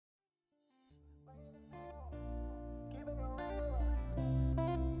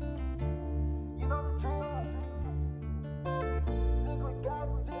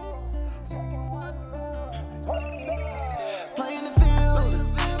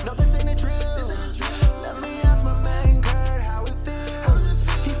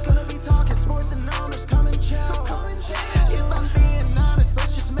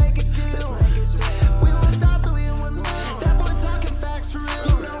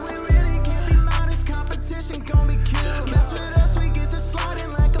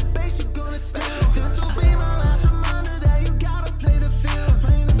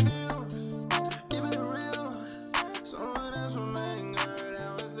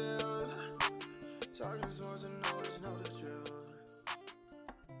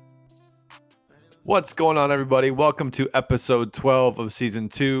What's going on, everybody? Welcome to episode 12 of season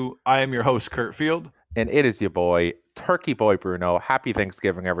 2. I am your host, Kurt Field. And it is your boy, Turkey Boy Bruno. Happy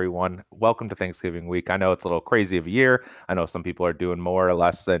Thanksgiving, everyone. Welcome to Thanksgiving week. I know it's a little crazy of a year. I know some people are doing more or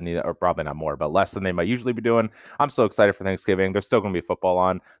less than, or probably not more, but less than they might usually be doing. I'm so excited for Thanksgiving. There's still going to be football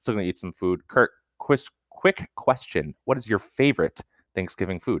on, still going to eat some food. Kurt, quick question. What is your favorite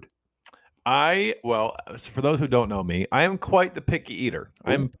Thanksgiving food? For those who don't know me, I am quite the picky eater.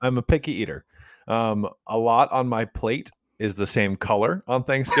 Ooh. I'm a picky eater. A lot on my plate is the same color on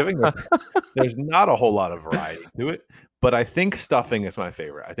Thanksgiving. There's not a whole lot of variety to it, but I think stuffing is my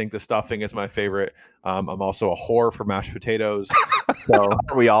favorite. I think the stuffing is my favorite. I'm also a whore for mashed potatoes. So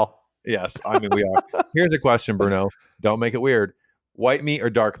Are we all? yes, I mean we are. Here's a question, Bruno. Don't make it weird. White meat or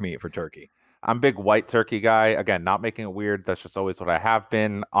dark meat for turkey? I'm a big white turkey guy. Again, not making it weird. That's just always what I have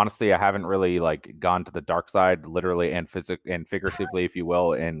been. Honestly, I haven't really gone to the dark side, literally and figuratively, if you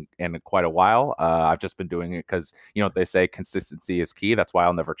will, in quite a while. I've just been doing it because you know what they say, consistency is key. That's why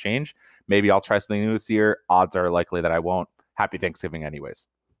I'll never change. Maybe I'll try something new this year. Odds are likely that I won't. Happy Thanksgiving, anyways.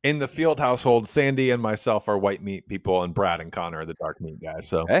 In the Field household, Sandy and myself are white meat people, and Brad and Connor are the dark meat guys.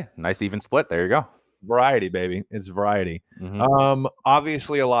 So Hey, nice even split. There you go. variety, baby. It's variety. Hmm.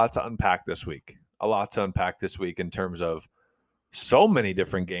 Obviously a lot to unpack this week. A lot to unpack this week in terms of so many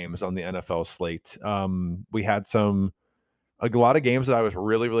different games on the NFL slate. We had a lot of games that I was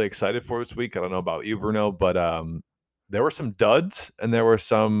really, really excited for this week. I don't know about you, Bruno, but there were some duds and there were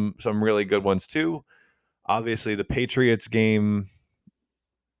some really good ones too. Obviously, the Patriots game,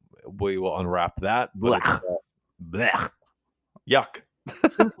 we will unwrap that, but it's Blah. blech, yuck,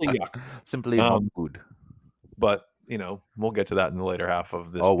 simply yuck. Simply not Um, food. but we'll get to that in the later half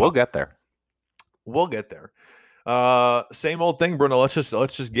of this Oh, pod. we'll get there. We'll get there. Same old thing, Bruno. Let's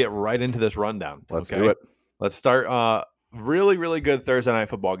just get right into this rundown. Let's do Okay. it. Let's start. Really, really good Thursday night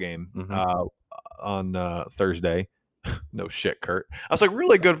football game. Hmm. On Thursday. No shit, Kurt. I was like,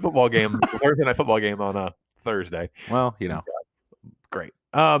 really good football game. Thursday night football game on Thursday. Well, Great.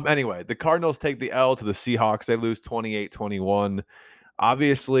 Anyway, the Cardinals take the L to the Seahawks. They lose 28-21.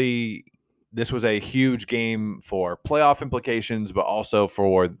 Obviously, this was a huge game for playoff implications, but also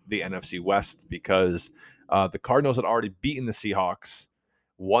for the NFC West because the Cardinals had already beaten the Seahawks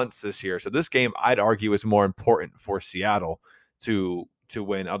once this year. So this game, I'd argue, is more important for Seattle to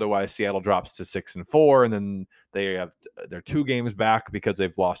win. Otherwise, Seattle drops to 6-4, and then they have their 2 games back because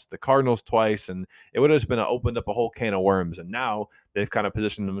they've lost the Cardinals twice, and it would have just been opened up a whole can of worms. And now they've kind of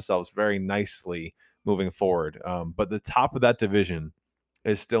positioned themselves very nicely moving forward. But the top of that division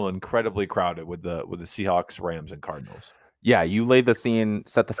is still incredibly crowded with the Seahawks, Rams, and Cardinals. yeah, you laid the scene,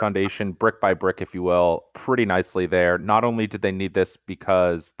 set the foundation brick by brick, if you will, pretty nicely there. Not only did they need this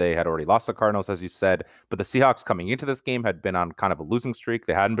because they had already lost the Cardinals, as you said, but the Seahawks coming into this game had been on kind of a losing streak.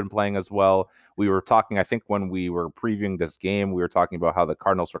 They hadn't been playing as well. We were talking, I think, when we were previewing this game, we were talking about how the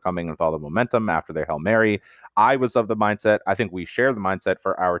Cardinals were coming with all the momentum after their Hail Mary. I was of the mindset, I think we share the mindset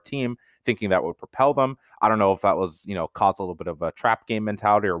for our team, thinking that would propel them. I don't know if that was, cause a little bit of a trap game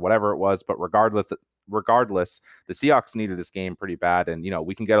mentality or whatever it was, but regardless, the Seahawks needed this game pretty bad, and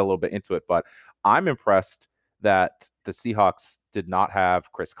we can get a little bit into it. But I'm impressed that the Seahawks did not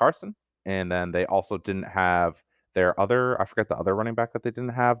have Chris Carson, and then they also didn't have their other. I forget the other running back that they didn't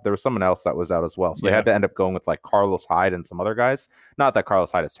have. There was someone else that was out as well, so they Yeah. had to end up going with like Carlos Hyde and some other guys. Not that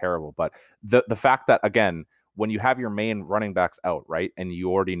Carlos Hyde is terrible, but the fact that again, when you have your main running backs out, right, and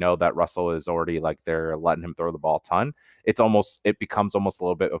you already know that Russell is already like they're letting him throw the ball a ton, it becomes almost a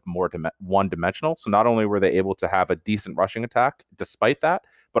little bit of more one dimensional. So not only were they able to have a decent rushing attack despite that,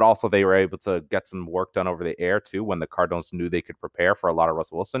 but also they were able to get some work done over the air too when the Cardinals knew they could prepare for a lot of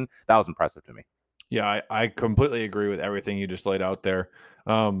Russell Wilson. That was impressive to me. Yeah, I completely agree with everything you just laid out there.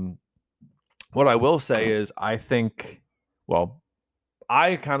 Um, what I will say is well,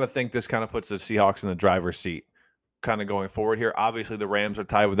 I kind of think this kind of puts the Seahawks in the driver's seat kind of going forward here. Obviously, the Rams are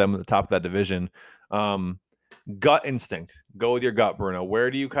tied with them at the top of that division. Um, Gut instinct. Go with your gut, Bruno. Where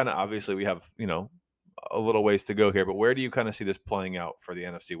do you kind of obviously we have, a little ways to go here, but where do you kind of see this playing out for the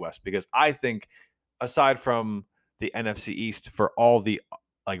NFC West? Because I think aside from the NFC East for all the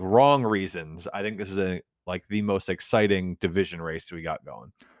wrong reasons, I think this is the most exciting division race we got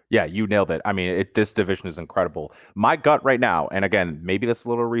going. Yeah, you nailed it. I mean, this division is incredible. My gut right now, and again, maybe this is a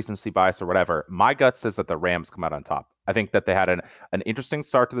little recency bias or whatever, my gut says that the Rams come out on top. I think that they had an interesting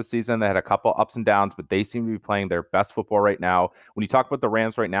start to the season. They had a couple ups and downs, but they seem to be playing their best football right now. When you talk about the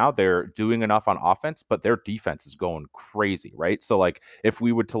Rams right now, they're doing enough on offense, but their defense is going crazy, right? So, like, if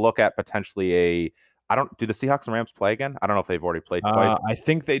we were to look at potentially I don't, do the Seahawks and Rams play again? I don't know if they've already played twice. I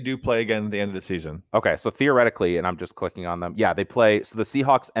think they do play again at the end of the season. Okay, so theoretically, and I'm just clicking on them. Yeah, they play. So the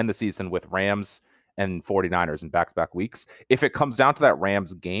Seahawks end the season with Rams and 49ers in back-to-back weeks. If it comes down to that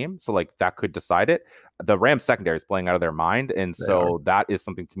Rams game, so like that could decide it. The Rams secondary is playing out of their mind, and so that is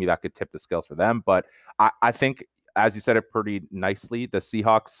something to me that could tip the scales for them. But I think, as you said it pretty nicely, the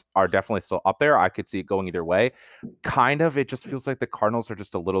Seahawks are definitely still up there. I could see it going either way. Kind of, it just feels like the Cardinals are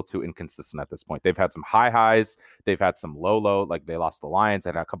just a little too inconsistent at this point. They've had some high highs, they've had some low, like they lost the Lions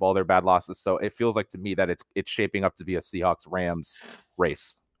and a couple other bad losses. So it feels like to me that it's shaping up to be a Seahawks Rams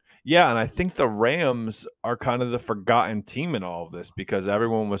race. Yeah, and I think the Rams are kind of the forgotten team in all of this because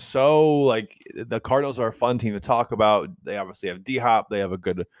everyone was so like the Cardinals are a fun team to talk about. They obviously have D-Hop, they have a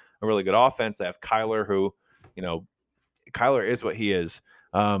really good offense. They have Kyler, who, Kyler is what he is.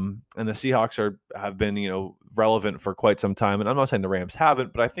 And the Seahawks have been, relevant for quite some time. And I'm not saying the Rams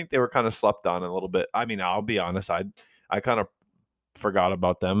haven't, but I think they were kind of slept on a little bit. I mean, I'll be honest, I kind of forgot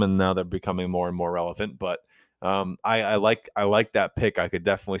about them, and now they're becoming more and more relevant. But I like that pick. I could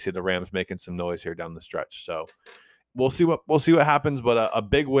definitely see the Rams making some noise here down the stretch. So we'll see what happens. But a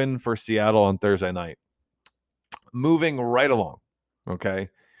big win for Seattle on Thursday night. Moving right along, okay.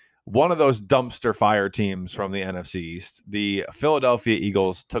 One of those dumpster fire teams from the NFC East, the Philadelphia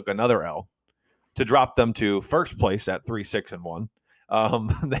Eagles, took another L to drop them to first place at 3-6-1.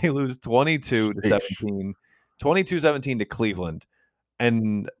 They lose 22-17, 22-17 to Cleveland.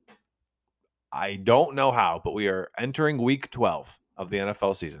 And I don't know how, but we are entering week 12 of the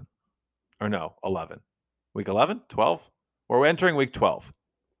NFL season. Or no, 11. Week 11? 12? We're entering week 12.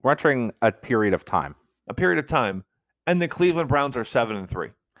 We're entering a period of time. And the Cleveland Browns are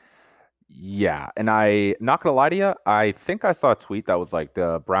 7-3. Yeah, and I not gonna lie to you, I think I saw a tweet that was like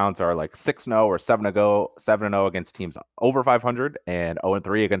the Browns are like 6-0 or 7-0 against teams over 500 and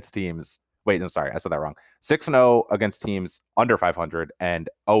 0-3 against teams. Wait, no, sorry, I said that wrong. 6-0 against teams under 500 and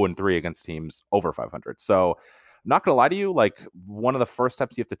 0-3 against teams over 500. So not gonna lie to you, like one of the first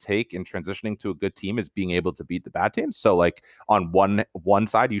steps you have to take in transitioning to a good team is being able to beat the bad teams. So like on one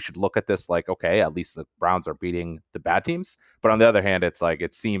side, you should look at this like, okay, at least the Browns are beating the bad teams. But on the other hand, it's like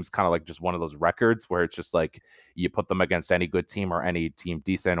it seems kind of like just one of those records where it's just like you put them against any good team or any team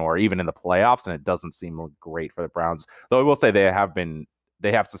decent or even in the playoffs, and it doesn't seem great for the Browns. Though I will say they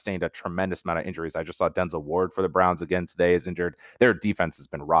have sustained a tremendous amount of injuries. I just saw Denzel Ward for the Browns again today is injured. Their defense has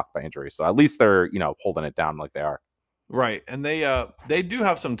been rocked by injuries. So at least they're, holding it down like they are. Right. And they do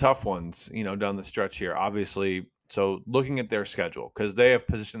have some tough ones, down the stretch here, obviously. So looking at their schedule, because they have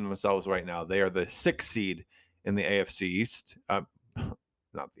positioned themselves right now, they are the 6th seed in the AFC East. Not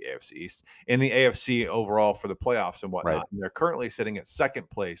the AFC East, in the AFC overall for the playoffs and whatnot. Right. And they're currently sitting at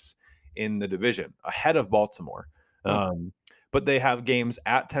 2nd place in the division, ahead of Baltimore. But they have games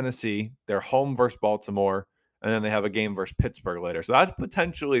at Tennessee, they're home versus Baltimore, and then they have a game versus Pittsburgh later. So that's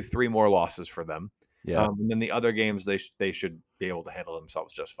potentially 3 more losses for them. Yeah. And then the other games they should be able to handle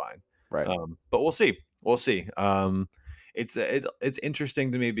themselves just fine. Right. But we'll see. It's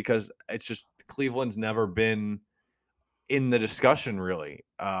interesting to me because it's just Cleveland's never been in the discussion really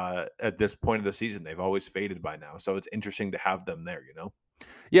at this point of the season. They've always faded by now, so it's interesting to have them there.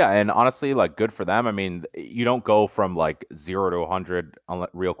 Yeah, and honestly, like good for them. I mean, you don't go from like 0 to 100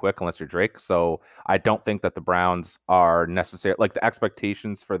 real quick unless you're Drake. So I don't think that the Browns are necessary. Like the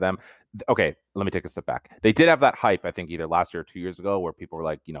expectations for them. Okay, let me take a step back. They did have that hype, I think, either last year or 2 years ago, where people were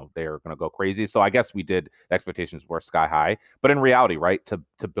like, they're going to go crazy. So I guess we did. The expectations were sky high, but in reality, right,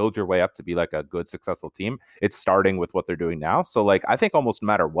 to build your way up to be like a good, successful team, it's starting with what they're doing now. So like, I think almost no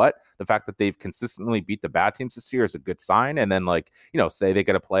matter what, the fact that they've consistently beat the bad teams this year is a good sign. And then like, say they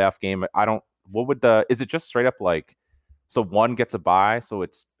get a playoff game. Is it just straight up like, so one gets a bye, so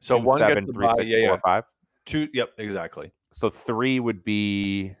it's so 2, one 7, gets a 3, bye, 6, yeah, 4, yeah. 5. 2, yep, exactly. So 3 would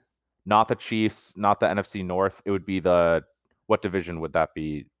be not the Chiefs, not the NFC North. It would be what division would that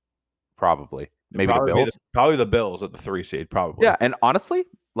be? Probably maybe the Bills. Probably the Bills at the 3 seed, probably. Yeah, and honestly,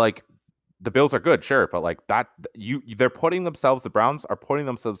 like the Bills are good, sure, but like that, the Browns are putting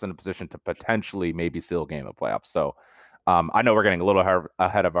themselves in a position to potentially maybe seal a game of playoffs. So I know we're getting a little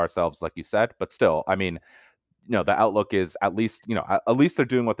ahead of ourselves, like you said, but still, I mean, the outlook is at least they're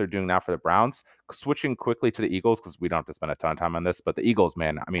doing what they're doing now for the Browns. Switching quickly to the Eagles, because we don't have to spend a ton of time on this, but the Eagles,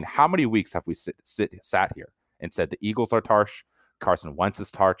 man, I mean, how many weeks have we sat here and said the Eagles are tarsh, Carson Wentz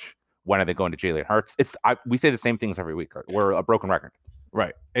is tarsh? When are they going to Jalen Hurts? We say the same things every week. We're a broken record.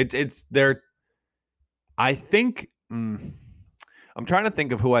 Right. It's there. I think I'm trying to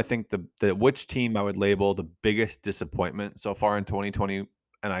think of who I think which team I would label the biggest disappointment so far in 2020,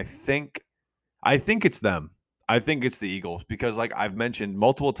 and I think it's them. I think it's the Eagles because, like I've mentioned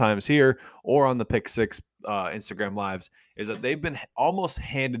multiple times here or on the Pick Six Instagram lives, is that they've been almost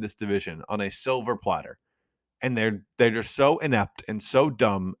handed this division on a silver platter, and they're just so inept and so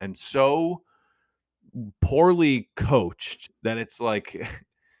dumb and so poorly coached that it's like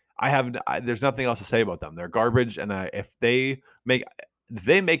there's nothing else to say about them. They're garbage, and if make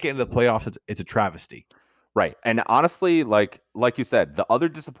they make it into the playoffs, it's a travesty. Right. And honestly, like you said, the other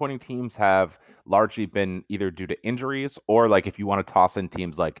disappointing teams have largely been either due to injuries or like if you want to toss in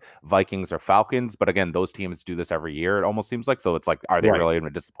teams like Vikings or Falcons, but again, those teams do this every year, it almost seems like. So it's like, are they Right. really in a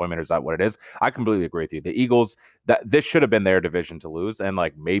disappointment or is that what it is? I completely agree with you. The Eagles, that this should have been their division to lose, and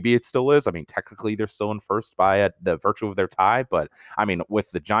like maybe it still is. I mean, technically they're still in first by the virtue of their tie, but I mean, with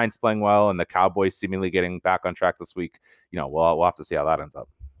the Giants playing well and the Cowboys seemingly getting back on track this week, we'll have to see how that ends up.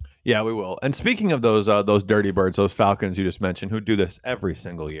 Yeah, we will. And speaking of those dirty birds, those Falcons you just mentioned, who do this every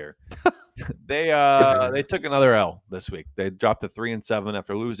single year, they took another L this week. They dropped to 3-7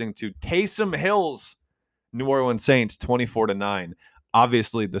 after losing to Taysom Hill's New Orleans Saints 24-9.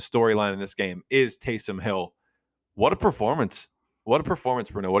 Obviously, the storyline in this game is Taysom Hill. What a performance! What a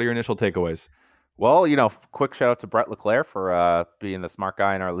performance, Bruno. What are your initial takeaways? Well, quick shout out to Brett Leclerc for being the smart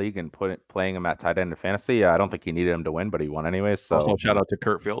guy in our league and playing him at tight end in fantasy. I don't think he needed him to win, but he won anyways. Also, So shout out to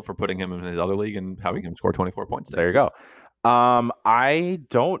Kurt Field for putting him in his other league and having him score 24 points. there you go. I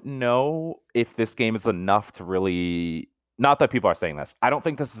don't know if this game is enough to really. Not that people are saying this. I don't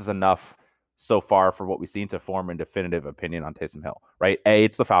think this is enough so far for what we've seen to form a definitive opinion on Taysom Hill, right? A,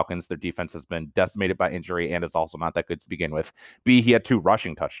 it's the Falcons. Their defense has been decimated by injury and is also not that good to begin with. B, he had 2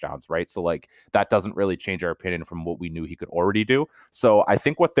 rushing touchdowns, right? So like that doesn't really change our opinion from what we knew he could already do. So I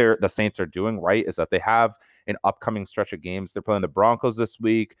think what the Saints are doing right is that they have an upcoming stretch of games. They're playing the Broncos this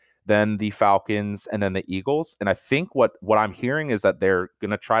week, then the Falcons, and then the Eagles. And I think what I'm hearing is that they're going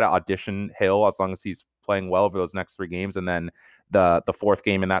to try to audition Hill as long as he's playing well over those next 3 games, and then the 4th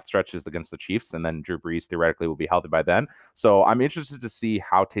game in that stretch is against the Chiefs, and then Drew Brees theoretically will be healthy by then. So I'm interested to see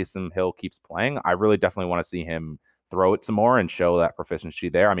how Taysom Hill keeps playing. I really definitely want to see him throw it some more and show that proficiency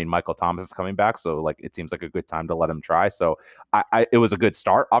there. I mean, Michael Thomas is coming back, so like it seems like a good time to let him try. So it was a good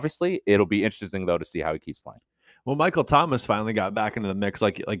start. Obviously, it'll be interesting though to see how he keeps playing. Well, Michael Thomas finally got back into the mix.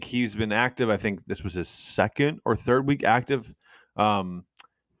 Like he's been active. I think this was his 2nd or 3rd week active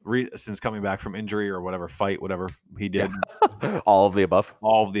since coming back from injury or whatever he did. Yeah. All of the above.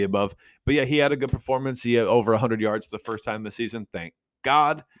 All of the above. But yeah, he had a good performance. He had over 100 yards for the first time this season. Thank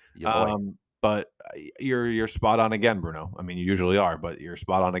God. But you're spot on again, Bruno. I mean, you usually are, but you're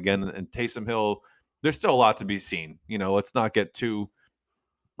spot on again. And Taysom Hill, there's still a lot to be seen. Let's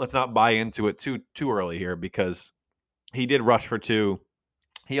not buy into it too early here because he did rush for 2.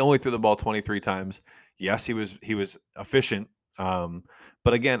 He only threw the ball 23 times. Yes, he was efficient.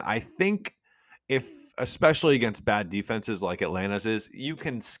 But again, I think especially against bad defenses like Atlanta's is, you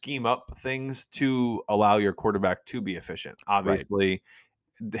can scheme up things to allow your quarterback to be efficient. Obviously,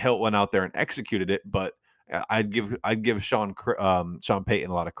 Hill went out there and executed it, but I'd give Sean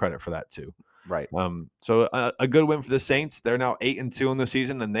Payton a lot of credit for that too. Right. So a good win for the Saints. They're now 8-2 in the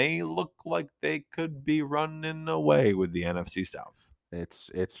season, and they look like they could be running away with the NFC South.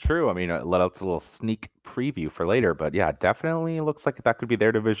 It's true. I mean, let out a little sneak preview for later, but yeah, definitely looks like that could be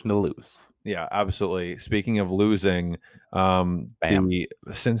their division to lose. Yeah, absolutely. Speaking of losing, the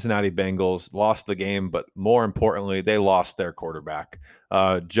Cincinnati Bengals lost the game, but more importantly, they lost their quarterback.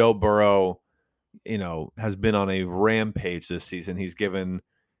 Joe Burrow, has been on a rampage this season. He's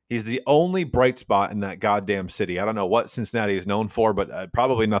the only bright spot in that goddamn city. I don't know what Cincinnati is known for, but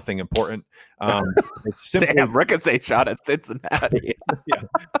probably nothing important. It's simply Damn, Ricochet shot at Cincinnati. Yeah,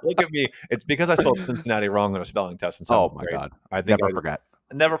 look at me. It's because I spelled Cincinnati wrong on a spelling test in 7th grade. God! I think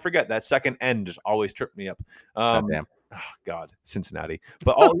Never forget that second N just always tripped me up. Damn. Oh, God, Cincinnati.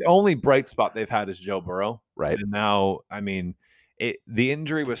 But the only bright spot they've had is Joe Burrow. Right. And now, I mean, the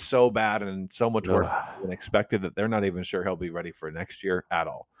injury was so bad and so much worse than expected that they're not even sure he'll be ready for next year at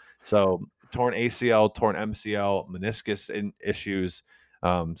all. So torn ACL, torn MCL, meniscus issues.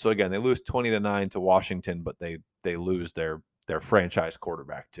 So again, they lose 20-9 to Washington, but they lose their franchise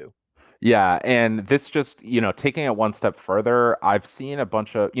quarterback too. Yeah, and this just, taking it one step further, I've seen a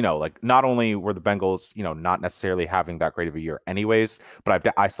bunch of, like not only were the Bengals, not necessarily having that great of a year anyways,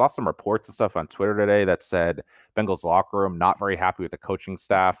 but I saw some reports and stuff on Twitter today that said Bengals locker room not very happy with the coaching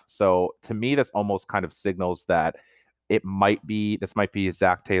staff. So to me, this almost kind of signals that this might be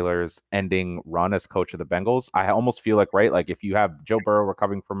Zach Taylor's ending run as coach of the Bengals. I almost feel like, right, like if you have Joe Burrow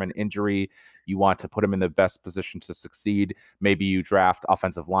recovering from an injury, you want to put him in the best position to succeed. Maybe you draft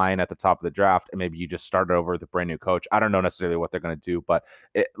offensive line at the top of the draft, and maybe you just start over with a brand new coach. I don't know necessarily what they're going to do, but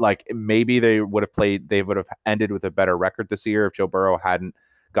maybe they would have ended with a better record this year if Joe Burrow hadn't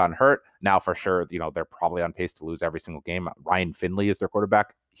gotten hurt. Now for sure, they're probably on pace to lose every single game. Ryan Finley is their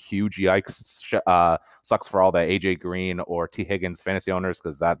quarterback. Huge yikes. Sucks for all the AJ Green or T Higgins fantasy owners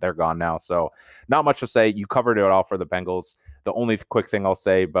because they're gone now. So not much to say. You covered it all for the Bengals. The only quick thing I'll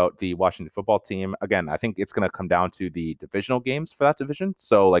say about the Washington football team, again, I think it's going to come down to the divisional games for that division.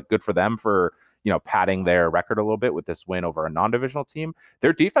 So like good for them for, padding their record a little bit with this win over a non-divisional team.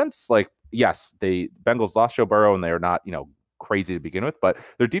 Their defense, like, yes, the Bengals lost Joe Burrow and they're not, crazy to begin with, but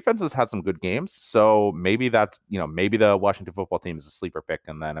their defense has had some good games. So maybe that's, maybe the Washington football team is a sleeper pick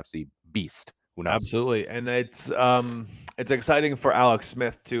in the NFC Beast. Who knows? Absolutely. And it's exciting for Alex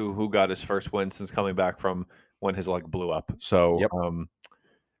Smith too, who got his first win since coming back from when his leg blew up. So Yep.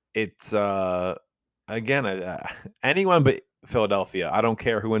 it's again anyone but Philadelphia. I don't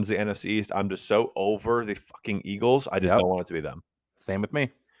care who wins the NFC East. I'm just so over the fucking Eagles. I just don't want it to be them. Same with me.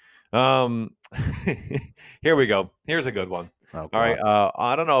 Here we go. Here's a good one. Oh, all right.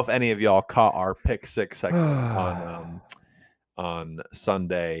 I don't know if any of y'all caught our pick six segment on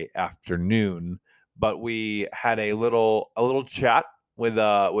Sunday afternoon, but we had a little chat with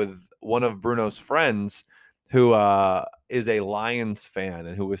one of Bruno's friends who is a Lions fan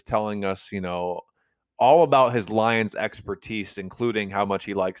and who was telling us, all about his Lions expertise, including how much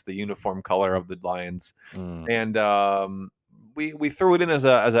he likes the uniform color of the Lions. And we threw it in as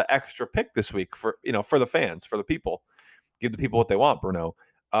an extra pick this week for the fans, for the people. Give the people what they want, Bruno.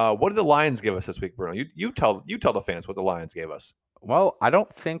 What did the Lions give us this week, Bruno? You tell the fans what the Lions gave us. Well, I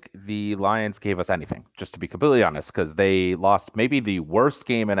don't think the Lions gave us anything, just to be completely honest, because they lost maybe the worst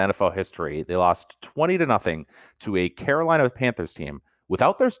game in NFL history. They lost 20-0 to a Carolina Panthers team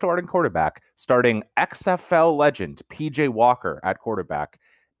without their starting quarterback, starting XFL legend PJ Walker at quarterback,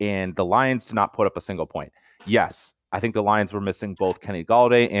 and the Lions did not put up a single point. Yes, I think the Lions were missing both Kenny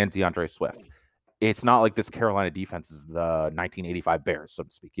Golladay and DeAndre Swift. It's not like this Carolina defense is the 1985 Bears, so to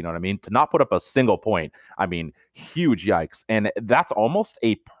speak. You know what I mean? To not put up a single point, I mean, huge yikes. And that's almost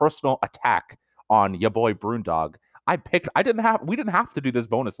a personal attack on your boy Brewdog. We didn't have to do this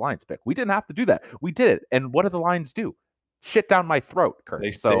bonus Lions pick. We didn't have to do that. We did it. And what did the Lions do? Shit down my throat, Kurt.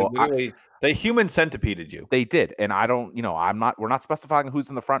 They human centipeded you. They did. And we're not specifying who's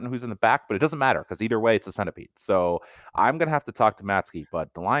in the front and who's in the back, but it doesn't matter because either way it's a centipede. So I'm going to have to talk to Matsky,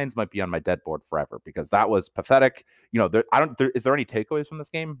 but the Lions might be on my dead board forever because that was pathetic. Is there any takeaways from this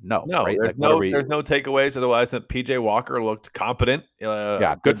game? No. Right? There's no takeaways. Otherwise, that PJ Walker looked competent.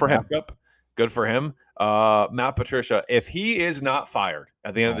 Good for him. Good for him. Matt Patricia, if he is not fired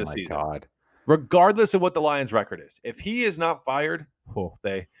at the end of the season, God. Regardless of what the Lions record is, if he is not fired,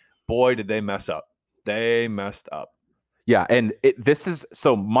 did they mess up. They messed up. Yeah, and this is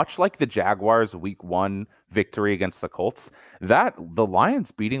so much like the Jaguars week 1 victory against the Colts, that the Lions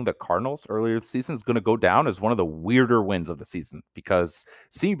beating the Cardinals earlier this season is going to go down as one of the weirder wins of the season because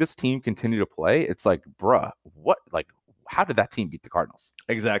seeing this team continue to play, it's like, bruh, what? Like, how did that team beat the Cardinals?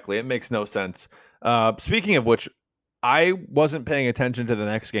 Exactly. It makes no sense. Speaking of which, I wasn't paying attention to the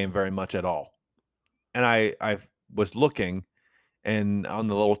next game very much at all. And I was looking, and on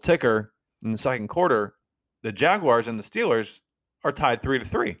the little ticker in the second quarter, the Jaguars and the Steelers are tied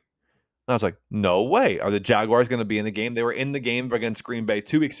 3-3. And I was like, no way. Are the Jaguars going to be in the game? They were in the game against Green Bay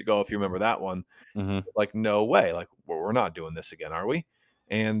 2 weeks ago, if you remember that one. Mm-hmm. Like, no way. Like, we're not doing this again, are we?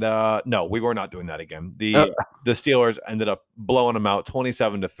 And no, we were not doing that again. The Steelers ended up blowing them out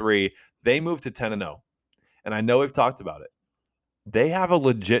 27-3. They moved to 10-0. And I know we've talked about it. They have a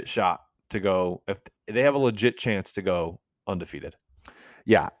legit shot to go, if they have a legit chance to go undefeated.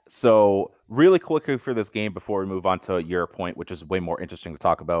 Yeah. So really quickly for this game before we move on to your point, which is way more interesting to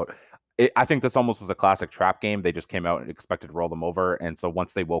talk about. I think this almost was a classic trap game. They just came out and expected to roll them over. And so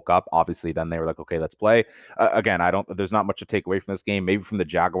once they woke up, obviously, then they were like, okay, let's play. Again, there's not much to take away from this game. Maybe from the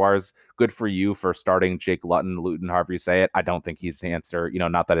Jaguars, good for you for starting Jake Luton, however you say it. I don't think he's the answer.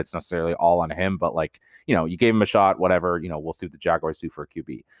 Not that it's necessarily all on him, but you gave him a shot, whatever, we'll see what the Jaguars do for a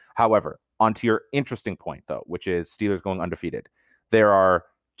QB. However, onto your interesting point though, which is Steelers going undefeated. There are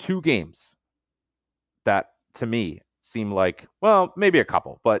 2 games that to me seem like, well, maybe a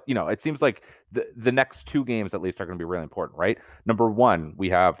couple, but it seems like the next 2 games at least are going to be really important, right? Number 1,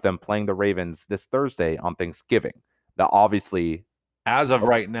 we have them playing the Ravens this Thursday on Thanksgiving. Now, obviously, as of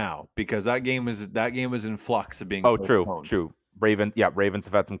right now, because that game is in flux of being. Oh, true. Ravens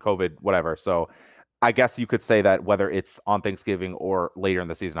have had some COVID, whatever. So I guess you could say that whether it's on Thanksgiving or later in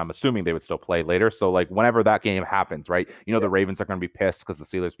the season, I'm assuming they would still play later. So whenever that game happens, right? The Ravens are going to be pissed because the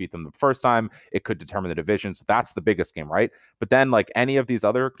Steelers beat them the first time. It could determine the division. So that's the biggest game, right? But then any of these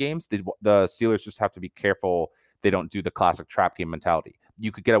other games, the Steelers just have to be careful they don't do the classic trap game mentality.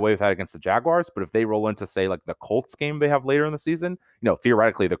 you could get away with that against the Jaguars, but if they roll into, say, like the Colts game they have later in the season,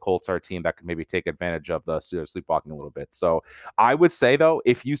 theoretically the Colts are a team that could maybe take advantage of the Steelers sleepwalking a little bit. So I would say, though,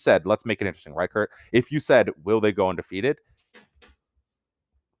 if you said, let's make it interesting, right, Kurt? If you said, will they go undefeated?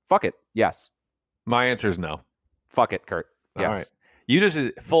 Fuck it. Yes. My answer is no. Fuck it, Kurt. Yes. All right. You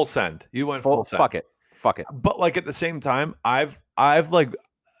just full send. You went full send. Fuck it. Fuck it. But like at the same time, I've like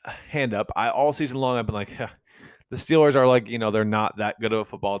hand up. All season long I've been like, the Steelers are like, they're not that good of a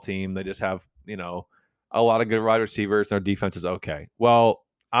football team. They just have, a lot of good wide receivers. Their defense is okay. Well,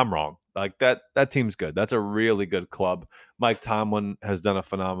 I'm wrong. Like that team's good. That's a really good club. Mike Tomlin has done a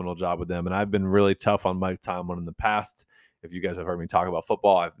phenomenal job with them, and I've been really tough on Mike Tomlin in the past. If you guys have heard me talk about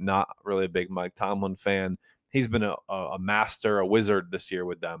football, I'm not really a big Mike Tomlin fan. He's been a master, a wizard this year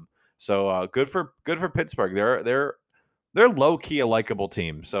with them. So good for Pittsburgh. They're low key a likable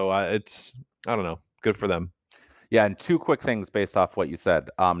team. So it's, I don't know, good for them. Yeah, and two quick things based off what you said.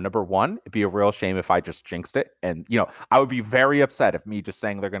 Number one, it'd be a real shame if I just jinxed it. And, I would be very upset if me just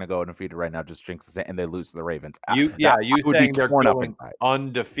saying they're going to go undefeated right now just jinxes it and they lose to the Ravens. You saying they're going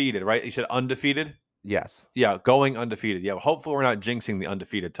undefeated, right? You said undefeated? Yes. Yeah, going undefeated. Yeah, hopefully we're not jinxing the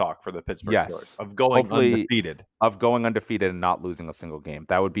undefeated talk for the Pittsburgh Steelers of going undefeated. Of going undefeated and not losing a single game.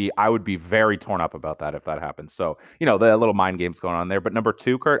 I would be very torn up about that if that happens. So, the little mind games going on there. But number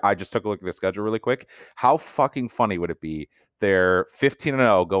two, Kurt, I just took a look at their schedule really quick. How fucking funny would it be? They're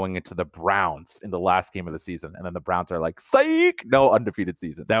 15-0 going into the Browns in the last game of the season. And then the Browns are like, psych, no undefeated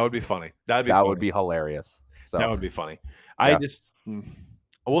season. That would be funny. That would be hilarious. So that would be funny. Yeah.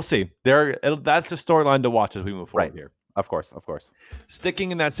 We'll see. That's a storyline to watch as we move forward here. Of course.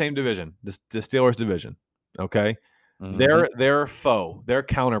 Sticking in that same division, the Steelers division. Okay, their foe, their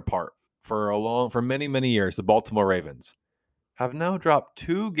counterpart for many, many years, the Baltimore Ravens, have now dropped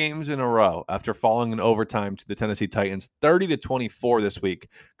 2 games in a row after falling in overtime to the Tennessee Titans, 30-24 this week.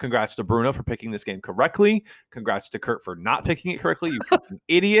 Congrats to Bruno for picking this game correctly. Congrats to Kurt for not picking it correctly. You fucking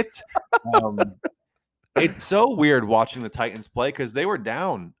idiot. It's so weird watching the Titans play because they were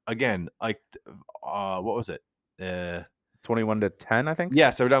down again. Like, what was it? 21-10, I think.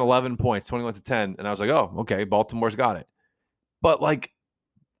 Yes, they were down 11 points, 21-10, and I was like, oh, okay, Baltimore's got it. But like,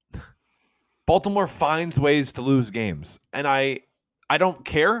 Baltimore finds ways to lose games, and I don't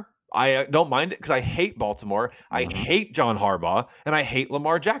care. I don't mind it because I hate Baltimore. I hate John Harbaugh, and I hate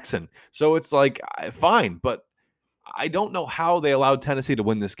Lamar Jackson. So it's like, fine, but I don't know how they allowed Tennessee to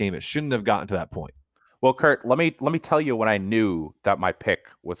win this game. It shouldn't have gotten to that point. Well, Kurt, let me tell you when I knew that my pick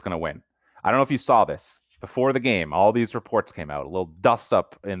was going to win. I don't know if you saw this. Before the game, all these reports came out, a little dust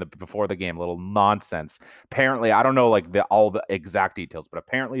up before the game, a little nonsense. Apparently, I don't know all the exact details, but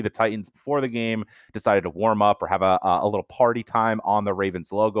apparently the Titans before the game decided to warm up or have a little party time on the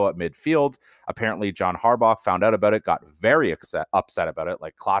Ravens logo at midfield. Apparently, John Harbaugh found out about it, got very upset about it,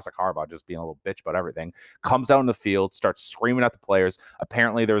 like classic Harbaugh, just being a little bitch about everything. Comes out in the field, starts screaming at the players.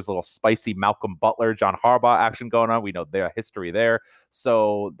 Apparently, there was a little spicy Malcolm Butler, John Harbaugh action going on. We know their history there.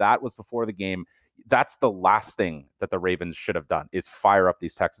 So that was before the game. That's the last thing that the Ravens should have done is fire up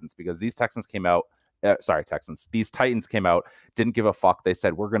these Texans, because these Texans came out. These Titans came out, didn't give a fuck. They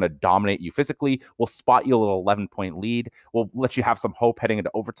said, we're going to dominate you physically. We'll spot you a little 11-point lead. We'll let you have some hope heading into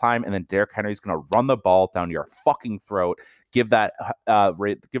overtime. And then Derrick Henry's going to run the ball down your fucking throat. Give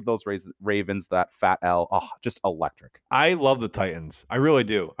those Ravens that fat L. Oh, just electric. I love the Titans. I really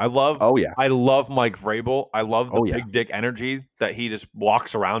do. I love Mike Vrabel. I love the big dick energy that he just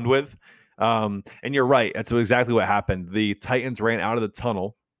walks around with. And you're right. That's exactly what happened. The Titans ran out of the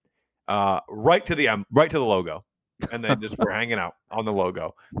tunnel, right to the logo, and then just were hanging out on the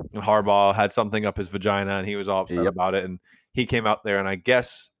logo. And Harbaugh had something up his vagina, and he was all upset about it. And he came out there, and I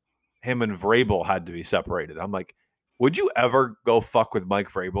guess him and Vrabel had to be separated. I'm like, would you ever go fuck with Mike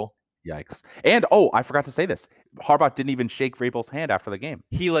Vrabel? Yikes. And, I forgot to say this. Harbaugh didn't even shake Vrabel's hand after the game.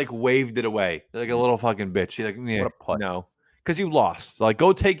 He, waved it away like a little fucking bitch. He's like, no. Because you lost.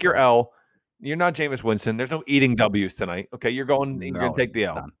 Go take your L. You're not Jameis Winston. There's no eating W's tonight. Okay, you're going to take the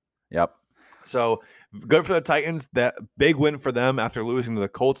L. Done. Yep. So good for the Titans. That big win for them after losing to the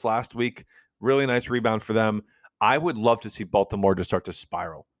Colts last week. Really nice rebound for them. I would love to see Baltimore just start to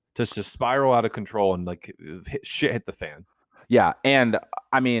spiral. Just to spiral out of control and shit hit the fan. Yeah, and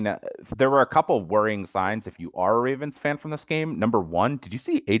I mean, there were a couple worrying signs if you are a Ravens fan from this game. Number one, did you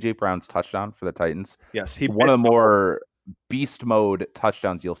see A.J. Brown's touchdown for the Titans? Yes, one of the more beast mode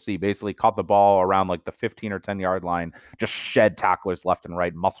touchdowns you'll see. Basically caught the ball around the 15 or 10 yard line, just shed tacklers left and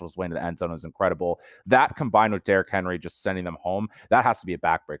right, muscled his way into the end zone. It was incredible. That combined with Derrick Henry just sending them home, that has to be a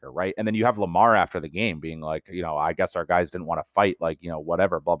backbreaker, right? And then you have Lamar after the game being like, I guess our guys didn't want to fight,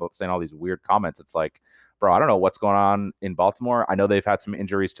 whatever, blah, blah, saying all these weird comments. It's like, bro, I don't know what's going on in Baltimore. I know they've had some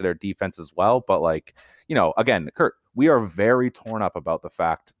injuries to their defense as well, but like, again, Kurt, we are very torn up about the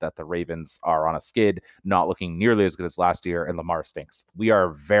fact that the Ravens are on a skid, not looking nearly as good as last year, and Lamar stinks. We are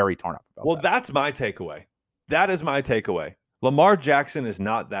very torn up about that. That's my takeaway. That is my takeaway. Lamar Jackson is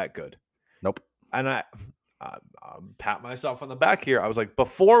not that good. Nope. And I pat myself on the back here. I was like,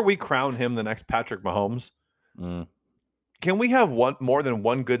 before we crown him the next Patrick Mahomes, can we have more than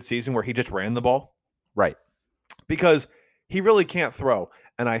one good season where he just ran the ball? Right. Because he really can't throw.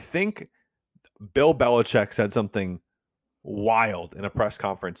 And I think Bill Belichick said something wild in a press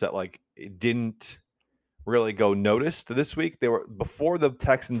conference that like it didn't really go noticed this week. They were before the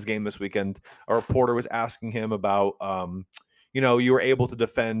Texans game this weekend. A reporter was asking him about, you were able to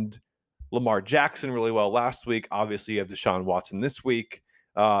defend Lamar Jackson really well last week. Obviously, you have Deshaun Watson this week.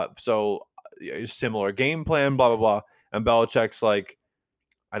 So similar game plan, blah, blah, blah. And Belichick's like,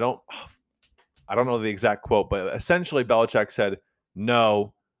 I don't know the exact quote, but essentially Belichick said,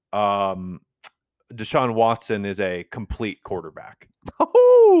 no, Deshaun Watson is a complete quarterback.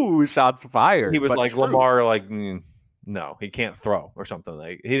 Oh, shots fired. He was like, true. Lamar, like, no, he can't throw or something.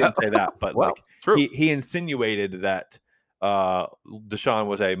 Like he didn't say that, but well, like true. He insinuated that Deshaun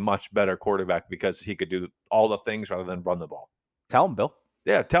was a much better quarterback because he could do all the things rather than run the ball. Tell him, Bill.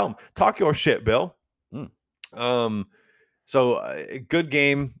 Yeah, tell him. Talk your shit, Bill. So good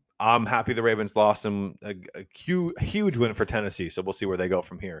game. I'm happy the Ravens lost, and a huge win for Tennessee. So we'll see where they go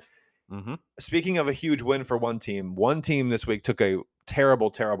from here. Mm-hmm. Speaking of a huge win for one team this week took a terrible,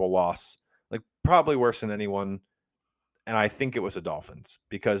 terrible loss, like probably worse than anyone. And I think it was the Dolphins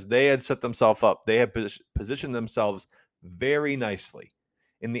because they had set themselves up. They had positioned themselves very nicely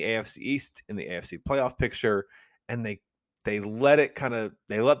in the AFC East, in the AFC playoff picture. And they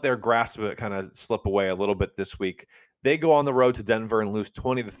let their grasp of it kind of slip away a little bit this week. They go on the road to Denver and lose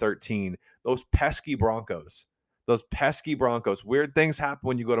 20-13. Those pesky Broncos. Weird things happen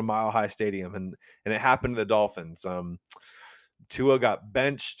when you go to Mile High Stadium, and it happened to the Dolphins. Tua got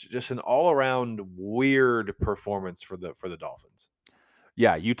benched. Just an all-around weird performance for the Dolphins.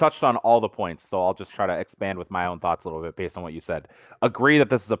 Yeah, you touched on all the points, so I'll just try to expand with my own thoughts a little bit based on what you said. Agree that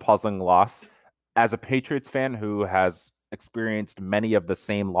this is a puzzling loss. As a Patriots fan who has experienced many of the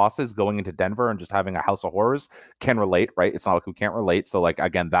same losses going into Denver and just having a house of horrors, can relate, right? It's not like we can't relate. So like,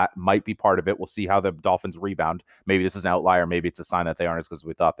 again, that might be part of it. We'll see how the Dolphins rebound. Maybe this is an outlier. Maybe it's a sign that they aren't as good as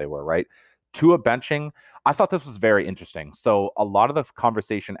we thought they were, right? Tua benching, I thought this was very interesting. So a lot of the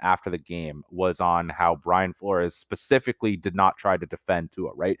conversation after the game was on how Brian Flores specifically did not try to defend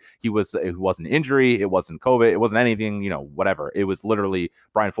Tua, right? It wasn't injury, it wasn't COVID, it wasn't anything, whatever. It was literally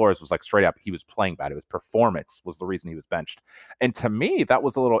Brian Flores was like straight up, he was playing bad. It was performance was the reason he was benched. And to me, that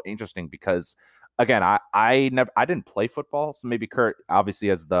was a little interesting because again, I didn't play football, so maybe Kurt, obviously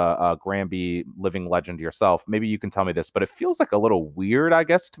as the Granby living legend yourself, maybe you can tell me this, but it feels like a little weird, I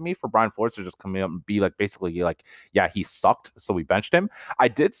guess, to me for Brian Flores to just come up and be like, basically like, yeah, he sucked, so we benched him. I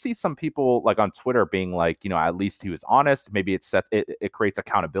did see some people like on Twitter being like, at least he was honest. Maybe it creates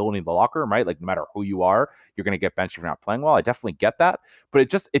accountability in the locker room, right? Like no matter who you are, you're going to get benched if you're not playing well. I definitely get that, but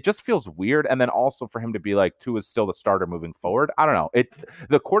it just feels weird. And then also for him to be like, Tua is still the starter moving forward. I don't know.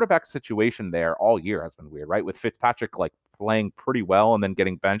 The quarterback situation there all year has been weird, right? With Fitzpatrick like playing pretty well and then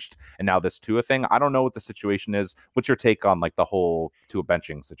getting benched, and now this Tua thing. I don't know what the situation is. What's your take on like the whole Tua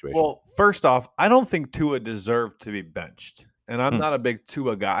benching situation? Well, first off, I don't think Tua deserved to be benched, and I'm not a big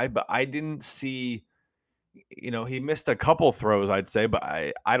Tua guy, but I didn't see. He missed a couple throws, I'd say, but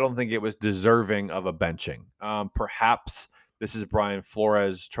I don't think it was deserving of a benching. Perhaps this is Brian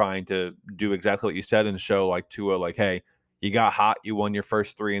Flores trying to do exactly what you said and show like Tua, like, hey, you got hot, you won your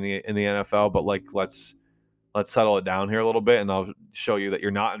first 3 in the NFL, but like let's settle it down here a little bit, and I'll show you that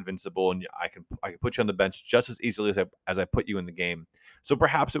you're not invincible, and I can put you on the bench just as easily as I put you in the game. So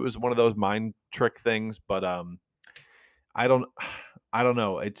perhaps it was one of those mind trick things, but I don't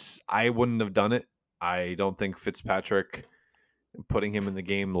know. I wouldn't have done it. I don't think Fitzpatrick putting him in the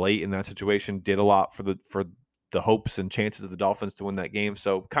game late in that situation did a lot for the hopes and chances of the Dolphins to win that game.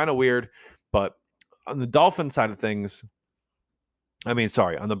 So kind of weird, but on the Dolphins side of things, on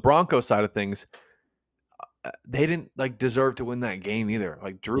the Broncos side of things, they didn't like deserve to win that game either.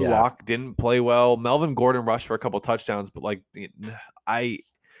 Like Drew Lock didn't play well. Melvin Gordon rushed for a couple touchdowns, but like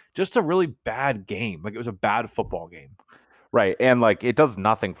just a really bad game. Like it was a bad football game. Right. And like it does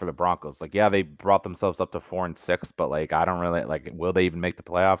nothing for the Broncos. Like, yeah, they brought themselves up to 4-6, but like I don't really like will they even make the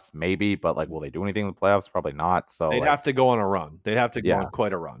playoffs? Maybe, but like will they do anything in the playoffs? Probably not. So they'd have to go on a run. They'd have to go on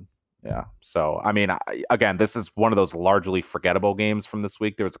quite a run. Yeah. So, I mean, again, this is one of those largely forgettable games from this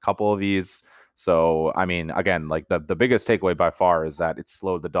week. There was a couple of these So, I mean, again, like the biggest takeaway by far is that it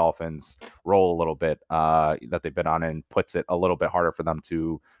slowed the Dolphins roll a little bit that they've been on and puts it a little bit harder for them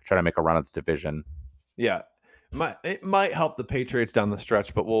to try to make a run at the division. Yeah. It might help the Patriots down the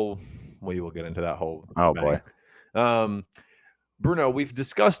stretch, but we will get into that whole Oh shebang. boy. Bruno, we've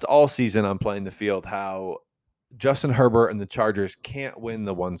discussed all season on Playing the Field how Justin Herbert and the Chargers can't win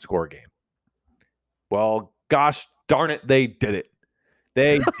the one-score game. Well, gosh darn it, they did it.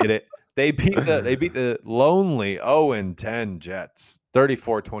 They did it. They beat the lonely 0-10 Jets,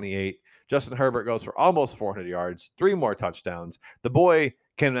 34-28. Justin Herbert goes for almost 400 yards, 3 more touchdowns. The boy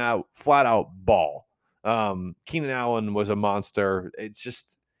can now flat out ball. Keenan Allen was a monster. It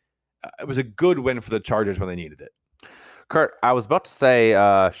was a good win for the Chargers when they needed it. Kurt, I was about to say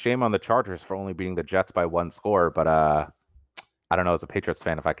shame on the Chargers for only beating the Jets by 1 score, but I don't know as a Patriots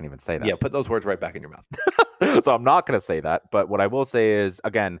fan if I can even say that. Yeah, put those words right back in your mouth. So I'm not going to say that. But what I will say is,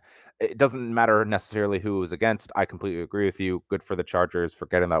 again, it doesn't matter necessarily who was against. I completely agree with you. Good for the Chargers for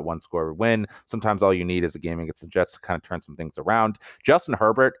getting that 1 score win. Sometimes all you need is a game against the Jets to kind of turn some things around. Justin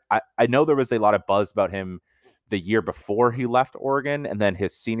Herbert, I know there was a lot of buzz about him the year before he left Oregon, and then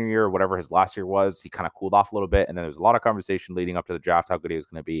his senior year, whatever his last year was, he kind of cooled off a little bit. And then there was a lot of conversation leading up to the draft how good he was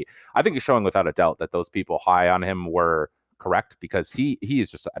going to be. I think he's showing without a doubt that those people high on him were correct, because he is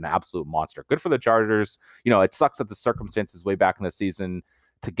just an absolute monster. Good for the Chargers. It sucks that the circumstances way back in the season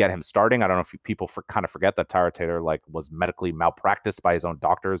to get him starting. I don't know if people kind of forget that Tyrod Taylor was medically malpracticed by his own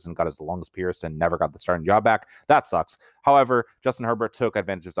doctors and got his lungs pierced and never got the starting job back. That sucks. However, Justin Herbert took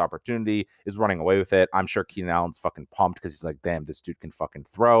advantage of his opportunity, is running away with it. I'm sure Keenan Allen's fucking pumped because he's like, damn, this dude can fucking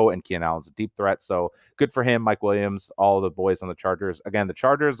throw, and Keenan Allen's a deep threat. So good for him, Mike Williams, all the boys on the Chargers. Again, the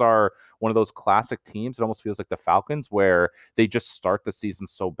Chargers are one of those classic teams. It almost feels like the Falcons, where they just start the season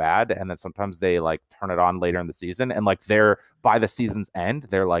so bad and then sometimes they turn it on later in the season, and they're by the season's end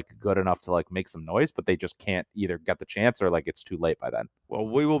they're good enough to make some noise, but they just can't either get the chance or it's too late by then. Well,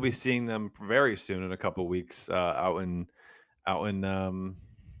 we will be seeing them very soon in a couple of weeks out in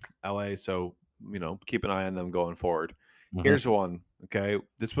LA, so keep an eye on them going forward. Mm-hmm. Here's one. Okay,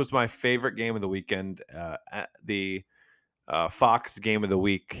 this was my favorite game of the weekend, at the Fox game of the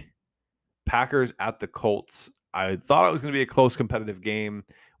week. Packers at the Colts. I thought it was going to be a close competitive game.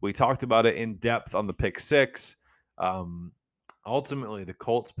 We talked about it in depth on the pick six. Ultimately, the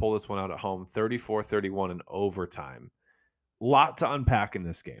Colts pull this one out at home, 34-31 in overtime. Lot to unpack in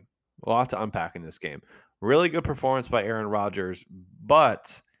this game. Really good performance by Aaron Rodgers,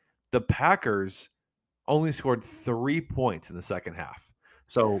 but the Packers only scored 3 points in the second half.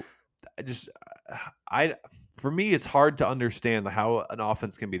 So for me, it's hard to understand how an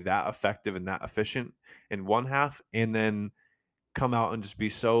offense can be that effective and that efficient in one half and then come out and just be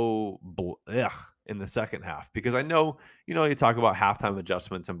so in the second half. Because I know, you talk about halftime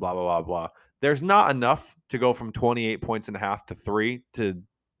adjustments and blah, blah, blah, blah. There's not enough to go from 28 points and a half to 3 to,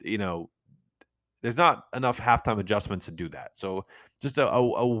 there's not enough halftime adjustments to do that. So just a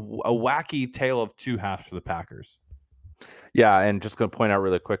wacky tale of two halves for the Packers. Yeah, and just going to point out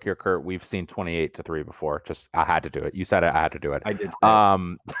really quick here, Kurt, we've seen 28-3 before. Just I had to do it. You said it, I had to do it. I did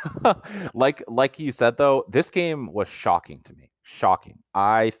say it. Like you said though, this game was shocking to me. Shocking.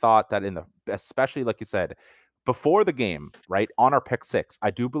 I thought that especially like you said, before the game, right, on our pick six,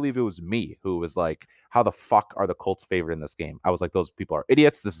 I do believe it was me who was like, how the fuck are the Colts favored in this game? I was like, those people are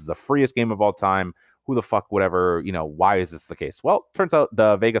idiots. This is the freest game of all time. Who the fuck, whatever, why is this the case? Well, turns out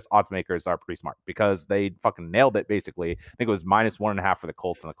the Vegas odds makers are pretty smart because they fucking nailed it, basically. I think it was -1.5 for the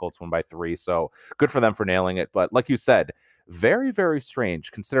Colts, and the Colts won by 3. So good for them for nailing it. But like you said, very, very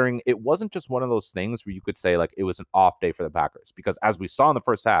strange considering it wasn't just one of those things where you could say it was an off day for the Packers, because as we saw in the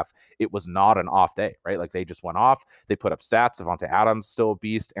first half, it was not an off day, right? They just went off. They put up stats. Avante Adams still a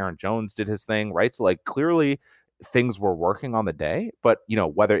beast. Aaron Jones did his thing, right? So clearly things were working on the day, but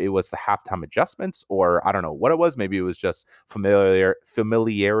whether it was the halftime adjustments or I don't know what it was, maybe it was just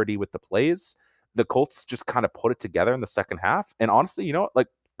familiarity with the plays. The Colts just kind of put it together in the second half, and honestly,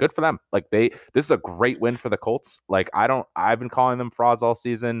 good for them. This is a great win for the Colts. I've been calling them frauds all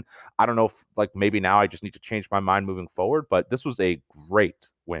season. I don't know if maybe now I just need to change my mind moving forward, but this was a great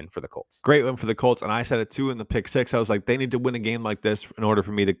win for the Colts. Great win for the Colts. And I said it too in the pick six. I was like, they need to win a game like this in order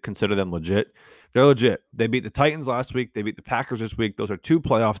for me to consider them legit. They're legit. They beat the Titans last week. They beat the Packers this week. Those are 2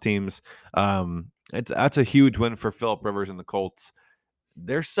 playoff teams. That's a huge win for Phillip Rivers and the Colts.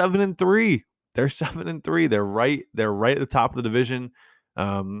 They're 7-3. They're 7-3. They're right at the top of the division.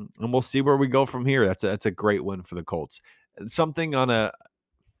 And we'll see where we go from here. That's a great win for the Colts. Something on a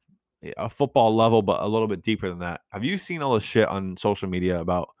football level, but a little bit deeper than that. Have you seen all the shit on social media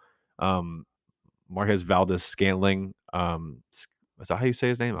about Marquez Valdez Scantling Is that how you say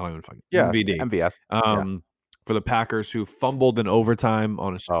his name? I don't even fucking Yeah, MVD. MVS. Yeah. For the Packers, who fumbled in overtime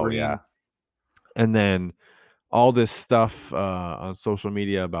on a Oh screen, yeah. and then all this stuff on social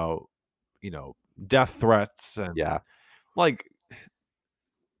media about death threats and Yeah. like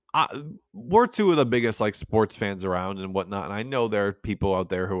we're two of the biggest like sports fans around and whatnot, and I know there are people out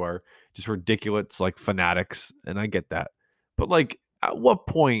there who are just ridiculous like fanatics, and I get that. But like, at what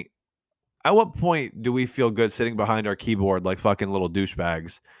point do we feel good sitting behind our keyboard like fucking little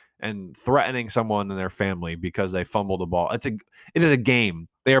douchebags and threatening someone and their family because they fumbled the ball? It is a game.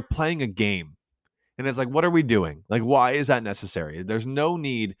 They are playing a game. And it's like, what are we doing? Like, why is that necessary? There's no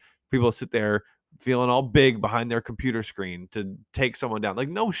need for people to sit there feeling all big behind their computer screen to take someone down. Like,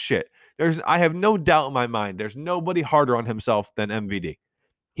 no shit. I have no doubt in my mind. There's nobody harder on himself than MVD.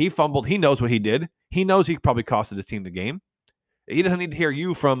 He fumbled. He knows what he did. He knows he probably costed his team the game. He doesn't need to hear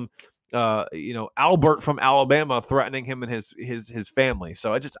you from, Albert from Alabama threatening him and his family.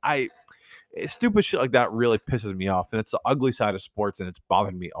 So stupid shit like that really pisses me off, and it's the ugly side of sports, and it's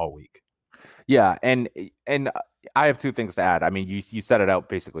bothered me all week. Yeah, and I have two things to add. I mean, you set it out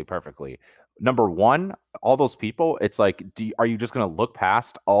basically perfectly. Number one, all those people, it's like, are you just going to look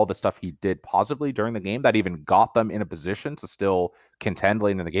past all the stuff he did positively during the game that even got them in a position to still contend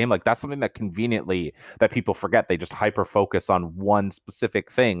late in the game? Like that's something that conveniently that people forget. They just hyper focus on one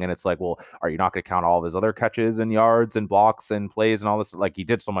specific thing, and it's like, well, are you not going to count all of his other catches and yards and blocks and plays and all this? Like he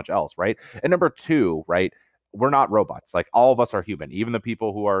did so much else, right? And number two, right? We're not robots. Like all of us are human. Even the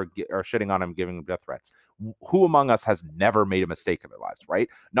people who are shitting on him, giving him death threats. Who among us has never made a mistake in their lives, right?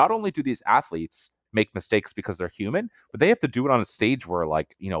 Not only do these athletes make mistakes because they're human, but they have to do it on a stage where,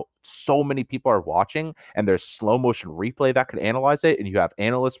 like, so many people are watching, and there's slow motion replay that could analyze it, and you have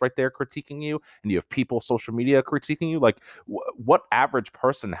analysts right there critiquing you, and you have people social media critiquing you. Like, what average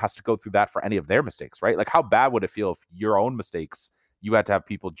person has to go through that for any of their mistakes, right? Like, how bad would it feel if your own mistakes you had to have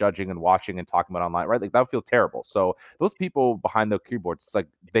people judging and watching and talking about online, right? Like that would feel terrible. So those people behind the keyboards, it's like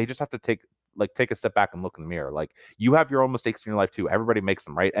they just have to take a step back and look in the mirror. Like you have your own mistakes in your life too. Everybody makes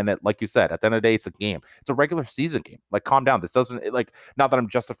them, right? And like you said, at the end of the day, it's a game. It's a regular season game. Like calm down. This doesn't like not that I'm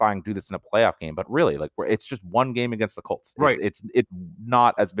justifying do this in a playoff game, but really, like it's just one game against the Colts. Right. It's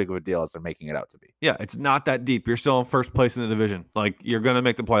not as big of a deal as they're making it out to be. Yeah, it's not that deep. You're still in first place in the division. Like you're gonna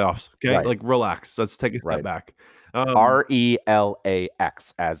make the playoffs. Okay, Right. like relax. Let's take a step Right. back.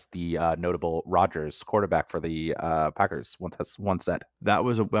 RELAX, as the notable Rodgers quarterback for the Packers once said. That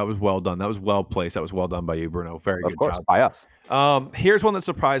was well done. That was well placed. That was well done by you, Bruno. Very Of good course, job. by us. Here's one that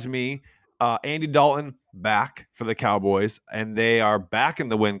surprised me. Andy Dalton back for the Cowboys, and they are back in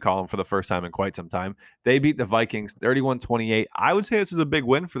the win column for the first time in quite some time. They beat the Vikings 31-28. I would say this is a big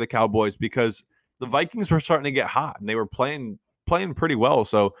win for the Cowboys because the Vikings were starting to get hot and they were playing pretty well.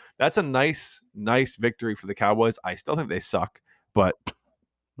 So that's a nice victory for the Cowboys. I still think they suck, but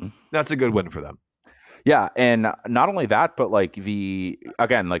that's a good win for them. Yeah, and not only that, but like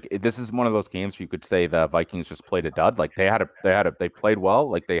this is one of those games where you could say the Vikings just played a dud. Like they played well.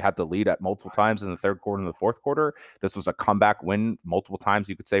 Like they had the lead at multiple times in the third quarter and the fourth quarter. This was a comeback win multiple times,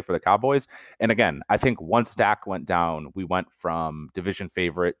 you could say, for the Cowboys. And again, I think once Dak went down, we went from division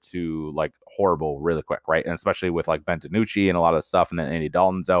favorite to like horrible really quick, right? And especially with like Ben DiNucci and a lot of stuff, and then Andy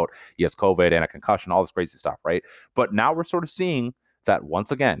Dalton's out, he has COVID and a concussion, all this crazy stuff, right? But now we're sort of seeing that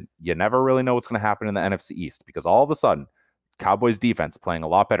once again, you never really know what's going to happen in the NFC East because all of a sudden, Cowboys defense playing a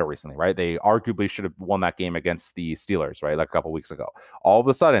lot better recently, right? They arguably should have won that game against the Steelers, right? Like a couple weeks ago. All of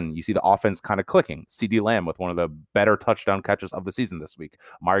a sudden, you see the offense kind of clicking. CeeDee Lamb with one of the better touchdown catches of the season this week.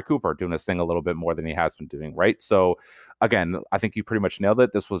 Amari Cooper doing this thing a little bit more than he has been doing, right? So, again, I think you pretty much nailed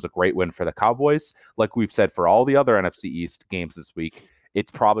it. This was a great win for the Cowboys. Like we've said for all the other NFC East games this week,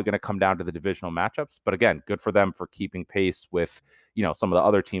 it's probably going to come down to the divisional matchups. But again, good for them for keeping pace with some of the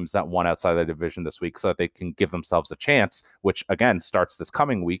other teams that won outside of the division this week so that they can give themselves a chance, which again starts this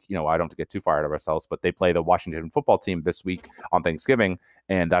coming week. I don't have to get too far out of ourselves, but they play the Washington football team this week on Thanksgiving,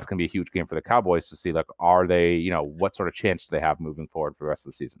 and that's going to be a huge game for the Cowboys to see, like, are they, what sort of chance do they have moving forward for the rest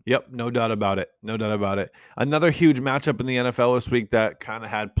of the season? Yep, no doubt about it. No doubt about it. Another huge matchup in the NFL this week that kind of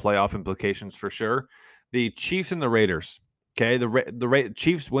had playoff implications for sure. The Chiefs and the Raiders. Okay, the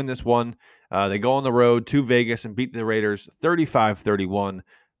Chiefs win this one. They go on the road to Vegas and beat the Raiders 35-31.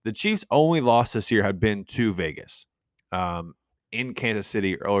 The Chiefs' only loss this year had been to Vegas in Kansas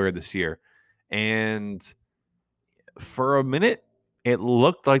City earlier this year. And for a minute, it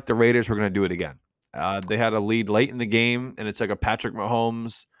looked like the Raiders were going to do it again. They had a lead late in the game, and it's like a Patrick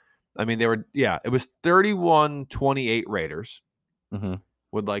Mahomes. I mean, it was 31-28 Raiders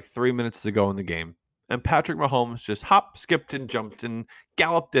with like 3 minutes to go in the game. And Patrick Mahomes just hopped, skipped, and jumped and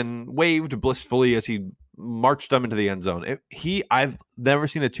galloped and waved blissfully as he marched them into the end zone. I've never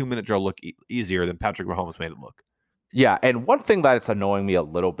seen a 2-minute drill look easier than Patrick Mahomes made it look. Yeah, and one thing that's annoying me a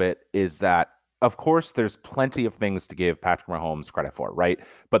little bit is that, of course, there's plenty of things to give Patrick Mahomes credit for, right?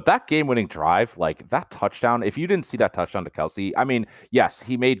 But that game-winning drive, like that touchdown, if you didn't see that touchdown to Kelsey, I mean, yes,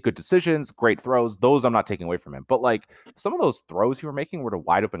 he made good decisions, great throws. Those I'm not taking away from him. But like some of those throws he were making were to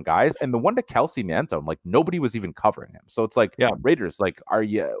wide open guys, and the one to Kelsey in the end zone, like nobody was even covering him. So it's like Yeah, Raiders, like,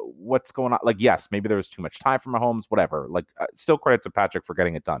 what's going on? Like, yes, maybe there was too much time for Mahomes, whatever. Like, still credit to Patrick for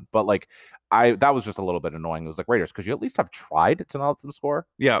getting it done. But like, that was just a little bit annoying. It was like, Raiders, could you at least have tried to not let them score?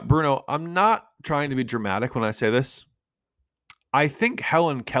 yeah, Bruno. I'm not trying to be dramatic when I say this. I think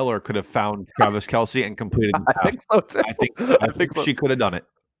Helen Keller could have found Travis Kelsey and completed the I pass. think so too. I think I think so. she could have done it.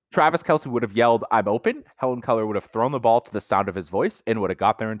 Travis Kelsey would have yelled, "I'm open." Helen Keller would have thrown the ball to the sound of his voice and would have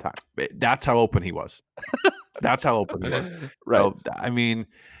got there in time. That's how open he was. That's how open he was. Right. So, I mean,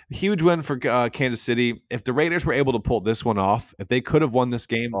 huge win for Kansas City. If the Raiders were able to pull this one off, if they could have won this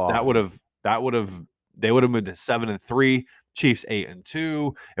game, Oh, they would have moved to 7-3. Chiefs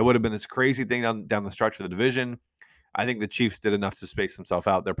 8-2. It would have been this crazy thing down the stretch of the division. I think the Chiefs did enough to space themselves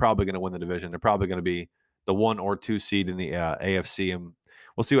out. They're probably going to win the division. They're probably going to be the 1 or 2 seed in the AFC, and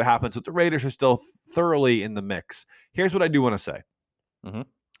we'll see what happens. But the Raiders are still thoroughly in the mix. Here's what I do want to say. Mhm.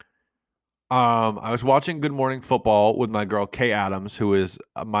 I was watching Good Morning Football with my girl Kay Adams, who is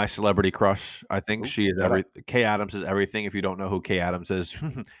my celebrity crush. I think Ooh, she is shout out. Kay Adams is everything. If you don't know who Kay Adams is,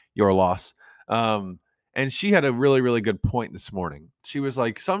 your loss. And she had a really, really good point this morning. She was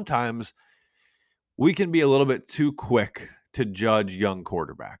like, sometimes we can be a little bit too quick to judge young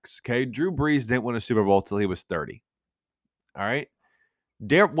quarterbacks. Okay. Drew Brees didn't win a Super Bowl till he was 30. All right.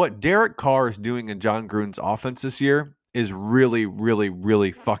 What Derek Carr is doing in John Gruden's offense this year is really, really,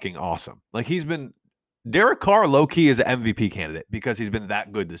 really fucking awesome. Like Derek Carr low key is an MVP candidate because he's been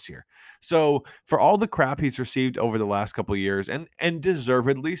that good this year. So for all the crap he's received over the last couple of years, and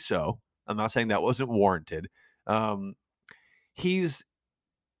deservedly so, I'm not saying that wasn't warranted. Um, he's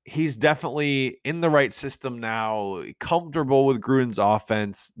definitely in the right system now, comfortable with Gruden's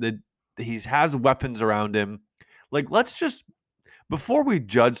offense. That he has weapons around him. Like, let's just before we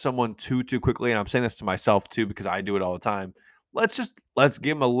judge someone too quickly, and I'm saying this to myself too because I do it all the time. Let's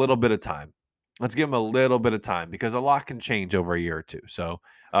give him a little bit of time. Let's give him a little bit of time because a lot can change over a year or two. So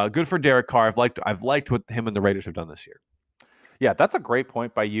good for Derek Carr. I've liked what him and the Raiders have done this year. Yeah, that's a great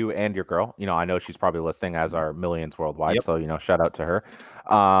point by you and your girl. I know she's probably listening as our millions worldwide. Yep. So, shout out to her.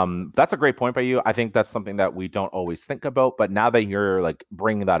 That's a great point by you. I think that's something that we don't always think about. But now that you're like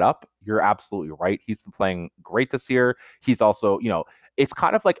bringing that up, you're absolutely right. He's been playing great this year. He's also, it's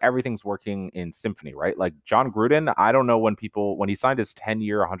kind of like everything's working in symphony, right? Like John Gruden, I don't know when he signed his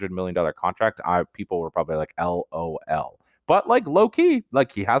 10-year, $100 million contract, people were probably like, LOL. But like low key,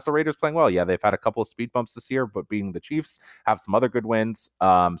 like he has the Raiders playing well. Yeah, they've had a couple of speed bumps this year, but beating the Chiefs, have some other good wins.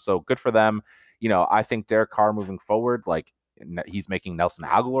 So good for them. I think Derek Carr moving forward, like he's making Nelson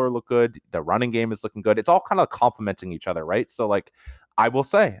Aguilar look good. The running game is looking good. It's all kind of complementing each other, right? So like I will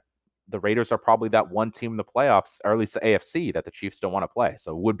say the Raiders are probably that one team in the playoffs, or at least the AFC, that the Chiefs don't want to play.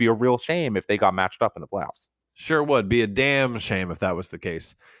 So it would be a real shame if they got matched up in the playoffs. Sure would be a damn shame if that was the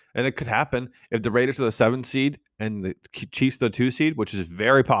case. And it could happen if the Raiders are the 7 seed and the Chiefs the 2 seed, which is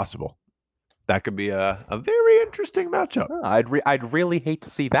very possible. That could be a very interesting matchup. I'd really hate to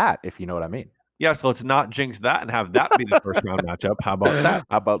see that, if you know what I mean. Yeah, so let's not jinx that and have that be the first round matchup. How about that?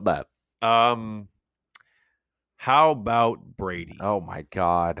 How about that? How about Brady? Oh my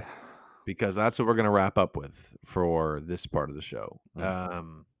God. Because that's what we're going to wrap up with for this part of the show.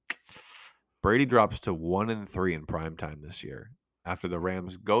 Brady drops to 1-3 in primetime this year after the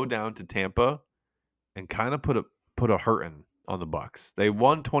Rams go down to Tampa and kind of put a hurting on the Bucks. They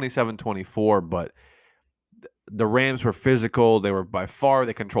won 27-24, but the Rams were physical. They were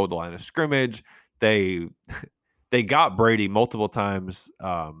they controlled the line of scrimmage. They got Brady multiple times.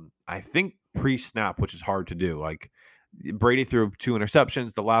 I think pre-snap, which is hard to do. Like Brady threw 2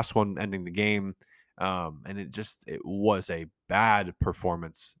 interceptions, the last one ending the game. And it was a bad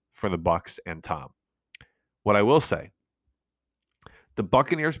performance for the Bucks and Tom. What I will say, the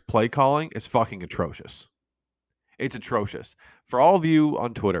Buccaneers play calling is fucking atrocious. It's atrocious. For all of you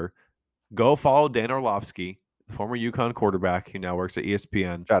on Twitter, go follow Dan Orlovsky, the former UConn quarterback who now works at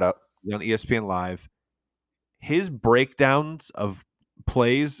ESPN. Shout out. On ESPN Live. His breakdowns of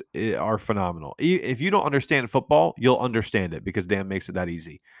plays are phenomenal. If you don't understand football, you'll understand it because Dan makes it that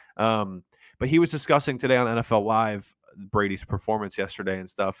easy. But he was discussing today on NFL Live Brady's performance yesterday and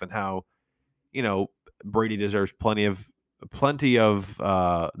stuff, and how Brady deserves plenty of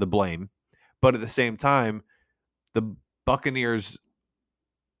the blame, but at the same time, the Buccaneers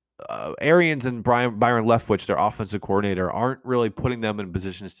Arians and Byron Leftwich, their offensive coordinator, aren't really putting them in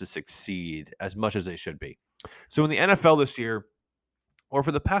positions to succeed as much as they should be. So in the NFL this year, or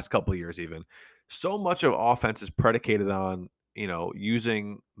for the past couple of years even, so much of offense is predicated on,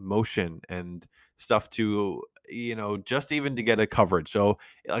 using motion and stuff to, just even to get a coverage. So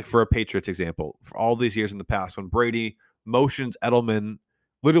like for a Patriots example, for all these years in the past, when Brady motions Edelman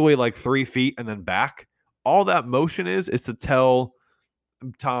literally like 3 feet and then back, all that motion is to tell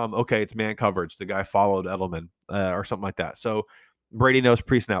Tom, okay, it's man coverage. The guy followed Edelman or something like that. So Brady knows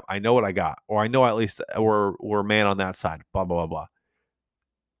pre-snap. I know what I got, or I know at least we're man on that side. Blah blah blah blah.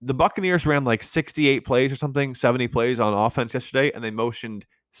 The Buccaneers ran like 68 plays or something, 70 plays on offense yesterday, and they motioned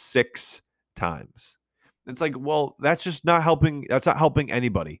 6 times. It's like, well, that's just not helping. That's not helping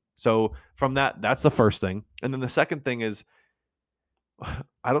anybody. So from that's the first thing. And then the second thing is,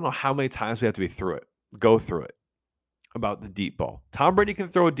 I don't know how many times we have to go through it about the deep ball. Tom Brady can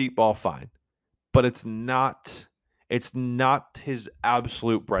throw a deep ball fine, but it's not his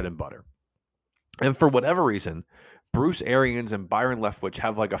absolute bread and butter. And for whatever reason, Bruce Arians and Byron Leftwich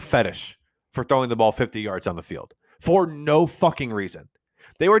have like a fetish for throwing the ball 50 yards on the field for no fucking reason.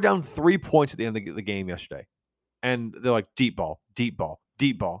 They were down 3 points at the end of the game yesterday. And they're like, deep ball, deep ball,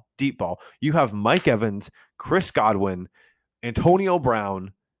 deep ball, deep ball. You have Mike Evans, Chris Godwin, Antonio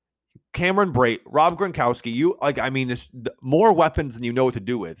Brown, Cameron Brate, Rob Gronkowski. It's more weapons than you know what to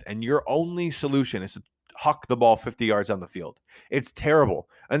do with. And your only solution is to huck the ball 50 yards on the field. It's terrible.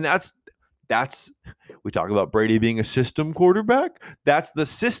 And that's we talk about Brady being a system quarterback. That's the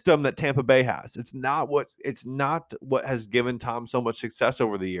system that Tampa Bay has. It's not what has given Tom so much success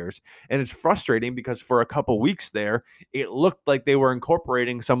over the years. And it's frustrating because for a couple weeks there, it looked like they were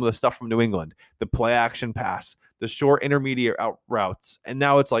incorporating some of the stuff from New England, the play action pass, the short intermediate out routes. And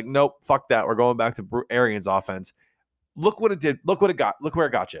now it's like, nope, fuck that. We're going back to Arians offense. Look what it did. Look what it got. Look where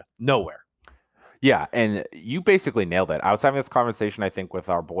it got you. Nowhere. Yeah, and you basically nailed it. I was having this conversation, I think, with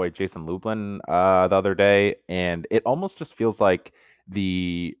our boy Jason Lublin the other day, and it almost just feels like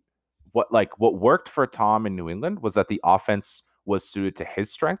what worked for Tom in New England was that the offense was suited to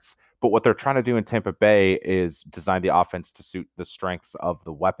his strengths, but what they're trying to do in Tampa Bay is design the offense to suit the strengths of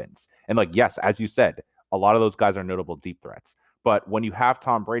the weapons. And like, yes, as you said, a lot of those guys are notable deep threats. But when you have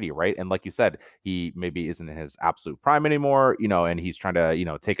Tom Brady, right, and like you said, he maybe isn't in his absolute prime anymore, and he's trying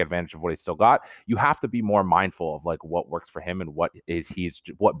to, take advantage of what he's still got. You have to be more mindful of like what works for him and what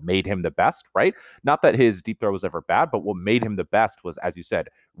made him the best, right? Not that his deep throw was ever bad, but what made him the best was, as you said,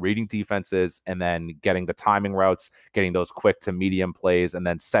 reading defenses and then getting the timing routes, getting those quick to medium plays, and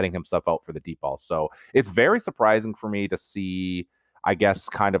then setting himself out for the deep ball. So it's very surprising for me to see, I guess,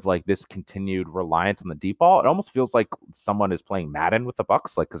 kind of like this continued reliance on the deep ball. It almost feels like someone is playing Madden with the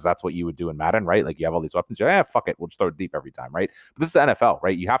Bucks, like, because that's what you would do in Madden, right? Like you have all these weapons, you're like, fuck it, we'll just throw it deep every time, right? But this is the NFL,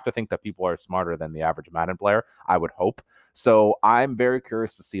 right? You have to think that people are smarter than the average Madden player, I would hope. So I'm very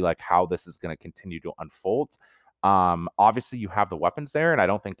curious to see like how this is going to continue to unfold. Obviously you have the weapons there, and I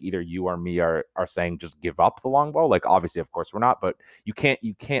don't think either you or me are saying just give up the long ball. Like obviously, of course, we're not, but you can't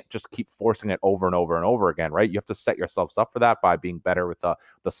just keep forcing it over and over and over again, right? You have to set yourselves up for that by being better with the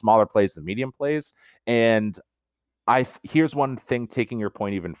smaller plays, the medium plays. And here's one thing, taking your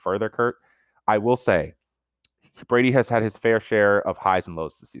point even further, Kurt. I will say Brady has had his fair share of highs and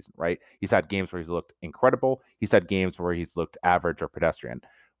lows this season, right? He's had games where he's looked incredible. He's had games where he's looked average or pedestrian.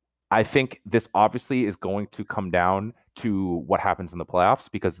 I think this obviously is going to come down to what happens in the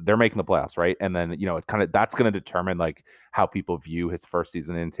playoffs, because they're making the playoffs, right? And then, that's going to determine like how people view his first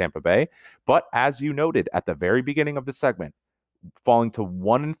season in Tampa Bay. But as you noted at the very beginning of the segment, falling to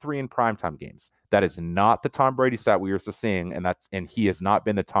 1-3 in primetime games, that is not the Tom Brady stat we are used to seeing, and he has not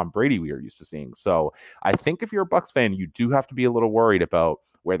been the Tom Brady we are used to seeing. So I think if you're a Bucs fan, you do have to be a little worried about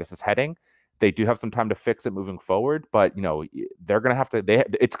where this is heading. They do have some time to fix it moving forward, but they're going to have to.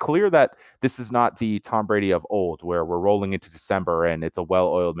 It's clear that this is not the Tom Brady of old, where we're rolling into December and it's a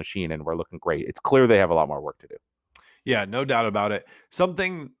well-oiled machine and we're looking great. It's clear they have a lot more work to do. Yeah, no doubt about it.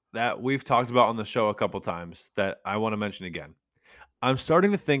 Something that we've talked about on the show a couple times that I want to mention again. I'm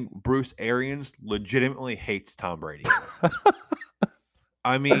starting to think Bruce Arians legitimately hates Tom Brady.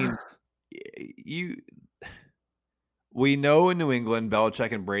 I mean, we know in New England,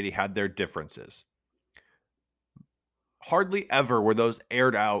 Belichick and Brady had their differences. Hardly ever were those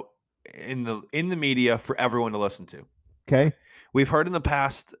aired out in the media for everyone to listen to. Okay. We've heard in the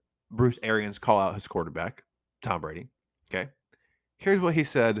past Bruce Arians call out his quarterback, Tom Brady. Okay. Here's what he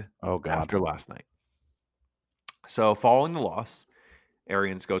said after last night. So following the loss,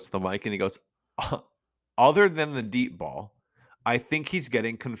 Arians goes to the mic and he goes, other than the deep ball, I think he's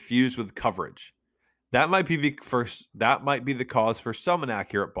getting confused with coverage. That might be the cause for some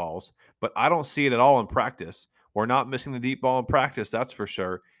inaccurate balls, but I don't see it at all in practice. We're not missing the deep ball in practice, that's for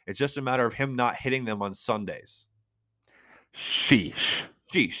sure. It's just a matter of him not hitting them on Sundays. Sheesh.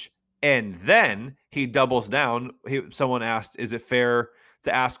 Sheesh. And then he doubles down. Someone asked, "Is it fair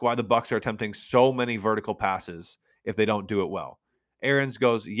to ask why the Bucks are attempting so many vertical passes if they don't do it well?" Arians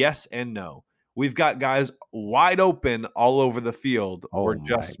goes, "Yes and no. We've got guys wide open all over the field. Oh We're my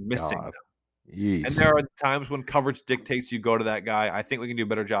just missing god. them." And Yeesh. there are times when coverage dictates you go to that guy. I think we can do a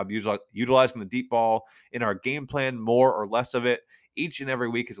better job utilizing the deep ball in our game plan, more or less of it. Each and every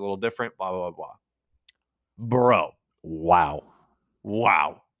week is a little different, blah, blah, blah, blah. Bro, Wow.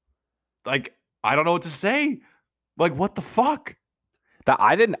 wow. Like, I don't know what to say. Like, what the fuck? That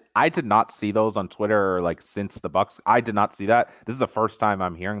I did not see those on Twitter or like since the Bucks. I did not see that. This is the first time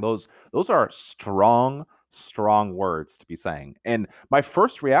I'm hearing those. Those are strong, strong words to be saying. And my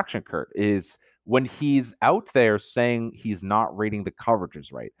first reaction, Kurt, is when he's out there saying he's not rating the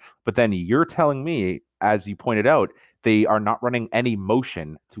coverages right. But then you're telling me, as you pointed out, they are not running any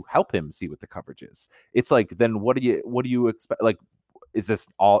motion to help him see what the coverage is. It's like, then what do you expect? Like, is this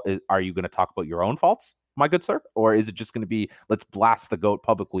all? Are you going to talk about your own faults, my good sir, or is it just going to be let's blast the goat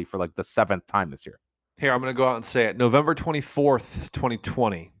publicly for like the 7th time this year? Here, I'm going to go out and say it. November 24th,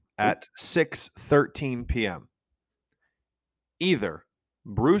 2020 at 6:13 p.m. Either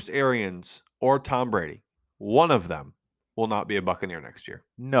Bruce Arians or Tom Brady, one of them will not be a Buccaneer next year.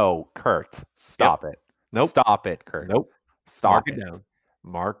 No, Kurt, stop it. Nope. Stop it, Kurt. Nope. Stop Mark it down.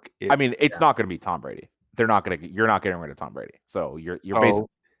 Mark it. I mean, it's down. not going to be Tom Brady. They're not going to. You're not getting rid of Tom Brady. So you're basically.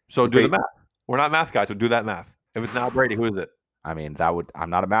 So do the math. We're not math guys, so do that math. If it's not Brady, who is it? I mean, that would. I'm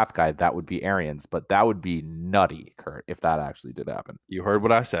not a math guy. That would be Arians, but that would be nutty, Kurt, if that actually did happen. You heard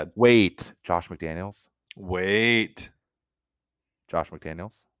what I said. Wait, Josh McDaniels. Wait. Josh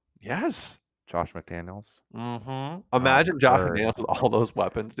McDaniels. Yes. Josh McDaniels. Imagine Josh McDaniels with all those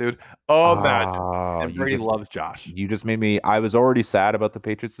weapons, dude. Oh, imagine. And Brady loves Josh. You just made me. I was already sad about the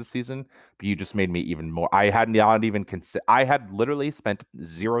Patriots this season, but you just made me even more. I had not even consider. I had literally spent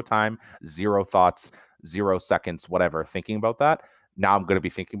zero time, zero thoughts, 0 seconds, whatever, thinking about that. Now I'm going to be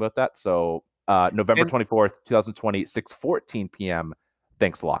thinking about that. So November 24th, 2020, 6:14 p.m.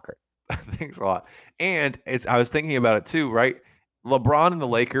 Thanks, Locker. Thanks a lot. And I was thinking about it too, right? LeBron and the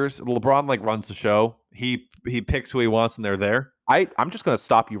Lakers. LeBron like runs the show. He picks who he wants, and they're there. I'm just going to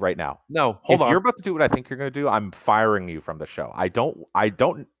stop you right now. No, hold on. If you're about to do what I think you're going to do, I'm firing you from the show. I don't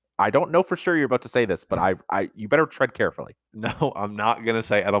know for sure you're about to say this, but you better tread carefully. No, I'm not going to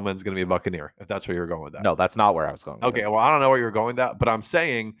say Edelman's going to be a Buccaneer, if that's where you're going with that. No, that's not where I was going with Okay, this. well, I don't know where you're going with that, but I'm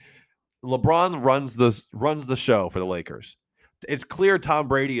saying LeBron runs the show for the Lakers. It's clear Tom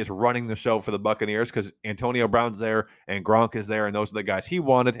Brady is running the show for the Buccaneers because Antonio Brown's there and Gronk is there, and those are the guys he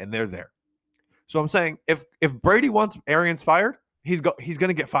wanted, and they're there. So I'm saying if Brady wants Arians fired, he's going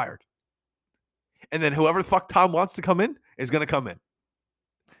to get fired. And then whoever the fuck Tom wants to come in is going to come in.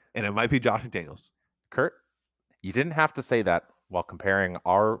 And it might be Josh McDaniels. Kurt, you didn't have to say that while comparing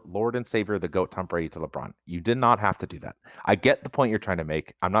our Lord and Savior, the GOAT Tom Brady, to LeBron. You did not have to do that. I get the point you're trying to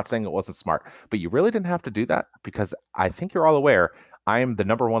make. I'm not saying it wasn't smart, but you really didn't have to do that because I think you're all aware I am the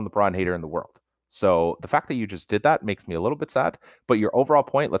number one LeBron hater in the world. So the fact that you just did that makes me a little bit sad. But your overall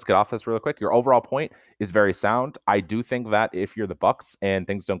point, let's get off this real quick. Your overall point is very sound. I do think that if you're the Bucks and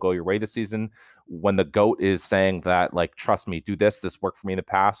things don't go your way this season, when the GOAT is saying that, like, trust me, do this worked for me in the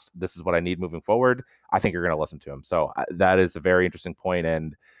past, this is what I need moving forward, I think you're going to listen to him. So that is a very interesting point.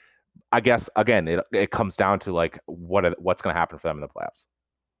 And I guess, again, it comes down to like what's going to happen for them in the playoffs.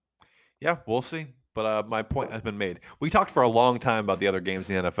 Yeah, we'll see. But my point has been made. We talked for a long time about the other games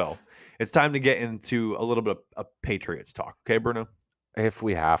in the NFL. It's time to get into a little bit of Patriots talk. Okay, Bruno? If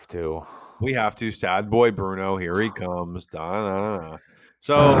we have to. We have to. Sad boy Bruno. Here he comes. Da-da-da-da.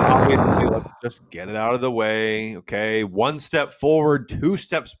 So obviously, let's just get it out of the way. Okay. 1 step forward, 2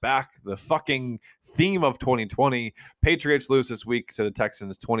 steps back. The fucking theme of 2020. Patriots lose this week to the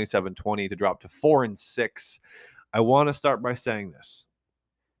Texans 27-20 to drop to 4-6. I want to start by saying this.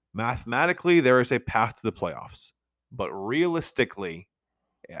 Mathematically, there is a path to the playoffs, but realistically,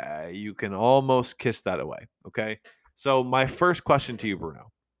 you can almost kiss that away. Okay. So, my first question to you,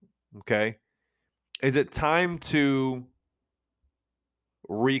 Bruno, okay, is it time to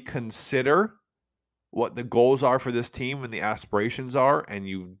reconsider what the goals are for this team and the aspirations are, and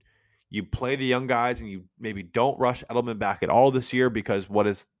you play the young guys and you maybe don't rush Edelman back at all this year because what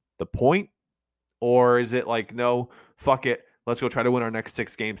is the point? Or is it like, no, fuck it, let's go try to win our next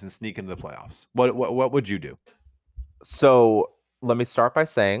 6 games and sneak into the playoffs? What would you do? So let me start by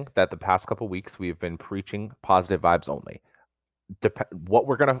saying that the past couple weeks we've been preaching positive vibes only. What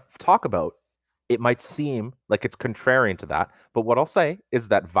we're going to talk about It might seem like it's contrarian to that, but what I'll say is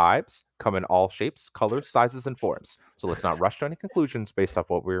that vibes come in all shapes, colors, sizes, and forms. So let's not rush to any conclusions based off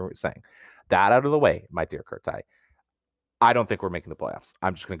what we were saying. That out of the way, my dear Kurtai. I don't think we're making the playoffs.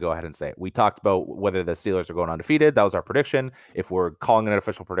 I'm just going to go ahead and say it. We talked about whether the Steelers are going undefeated. That was our prediction. If we're calling it an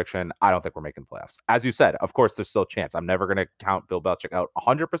official prediction, I don't think we're making the playoffs. As you said, of course, there's still a chance. I'm never going to count Bill Belichick out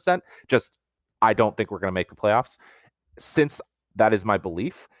 100%. Just, I don't think we're going to make the playoffs. Since that is my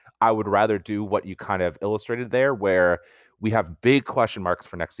belief, I would rather do what you kind of illustrated there, where we have big question marks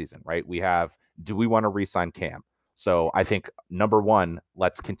for next season, right? We have, do we want to re-sign Cam? So I think number one,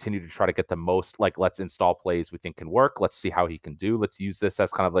 let's continue to try to get the most, like, let's install plays we think can work. Let's see how he can do. Let's use this as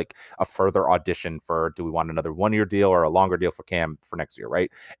kind of like a further audition for, do we want another 1 year deal or a longer deal for Cam for next year,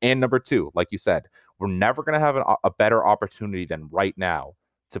 right? And number two, like you said, we're never going to have a better opportunity than right now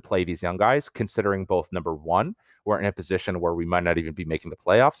to play these young guys, considering both number one, we're in a position where we might not even be making the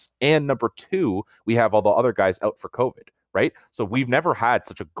playoffs. And number two, we have all the other guys out for COVID, right? So we've never had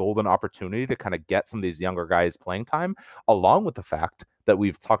such a golden opportunity to kind of get some of these younger guys playing time, along with the fact that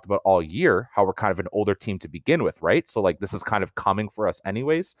we've talked about all year how we're kind of an older team to begin with, right? So like this is kind of coming for us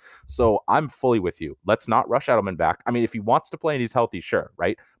anyways. So I'm fully with you. Let's not rush Edelman back. I mean, if he wants to play and he's healthy, sure,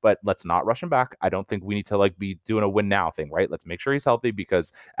 right? But let's not rush him back. I don't think we need to like be doing a win now thing, right? Let's make sure he's healthy,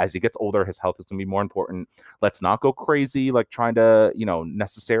 because as he gets older, his health is going to be more important. Let's not go crazy like trying to,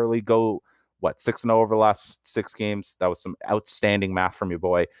 necessarily go 6-0 over the last 6 games. That was some outstanding math from your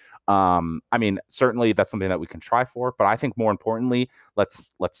boy. I mean, certainly that's something that we can try for, but I think more importantly,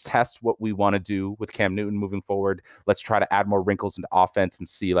 let's test what we want to do with Cam Newton moving forward. Let's try to add more wrinkles into offense and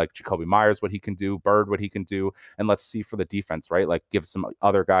see like Jacoby Myers, what he can do, Bird, what he can do. And let's see for the defense, right? Like give some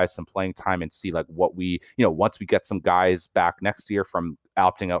other guys some playing time and see like what we, once we get some guys back next year from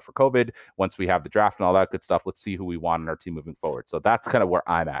opting out for COVID, once we have the draft and all that good stuff, let's see who we want in our team moving forward. So that's kind of where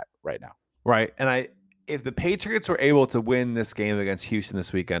I'm at right now. Right. And if the Patriots were able to win this game against Houston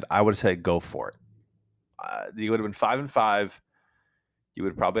this weekend, I would say go for it. You would have been 5-5. You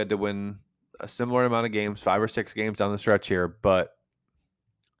would probably have to win a similar amount of games, 5 or 6 games down the stretch here, but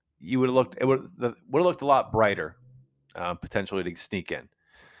you would have looked. It would have looked a lot brighter, potentially to sneak in.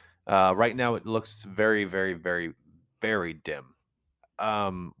 Right now, it looks very, very, very, very dim.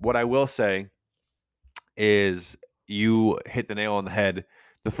 What I will say is, you hit the nail on the head.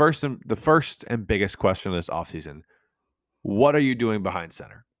 The first and biggest question of this offseason: what are you doing behind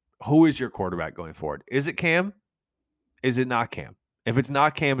center? Who is your quarterback going forward? Is it Cam? Is it not Cam? If it's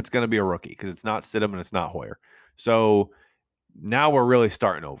not Cam, it's going to be a rookie, because it's not Stidham and it's not Hoyer. So now we're really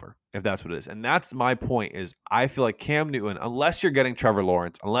starting over, if that's what it is. And that's my point, is I feel like Cam Newton, unless you're getting Trevor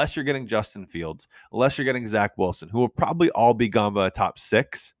Lawrence, unless you're getting Justin Fields, unless you're getting Zach Wilson, who will probably all be gone by the top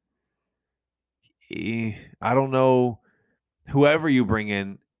 6, I don't know. Whoever you bring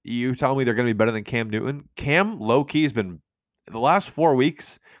in, you tell me they're going to be better than Cam Newton. Cam, low-key, has been, the last 4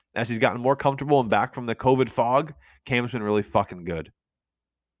 weeks, as he's gotten more comfortable and back from the COVID fog, Cam's been really fucking good.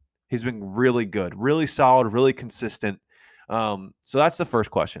 He's been really good, really solid, really consistent. So that's the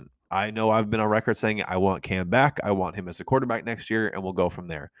first question. I know I've been on record saying I want Cam back. I want him as a quarterback next year, and we'll go from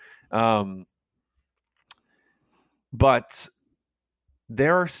there. But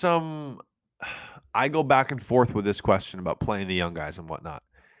there are some – I go back and forth with this question about playing the young guys and whatnot.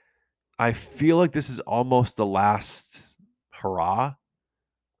 I feel like this is almost the last hurrah,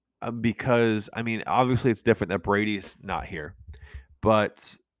 because, I mean, obviously it's different that Brady's not here.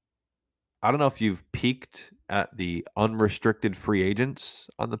 But I don't know if you've peeked at the unrestricted free agents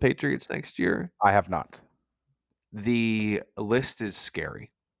on the Patriots next year. I have not. The list is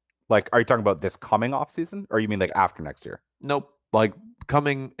scary. Like, are you talking about this coming off season, or you mean like after next year? Nope. Like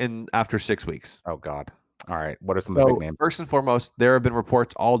coming in after 6 weeks. Oh God. All right. What are some of the big names? First and foremost, there have been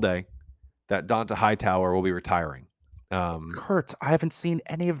reports all day that Donta Hightower will be retiring. Kurt, I haven't seen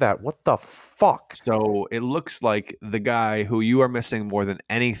any of that. What the fuck? So it looks like the guy who you are missing more than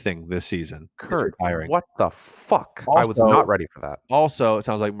anything this season is Kurt, retiring. what the fuck? I was not ready for that. Also, it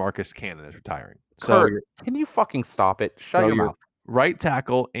sounds like Marcus Cannon is retiring. Kurt, can you fucking stop it? Shut your mouth. Right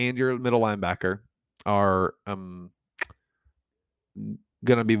tackle and your middle linebacker are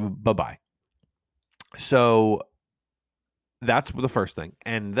gonna be bye-bye. So that's the first thing.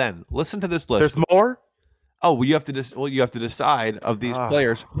 And then listen to this list. There's more? Oh, well, you have to decide of these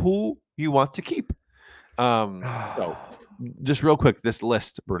players who you want to keep. So just real quick, this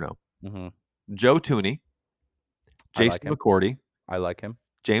list, Bruno. Mm-hmm. Joe Thuney, Jason McCourty. I like him.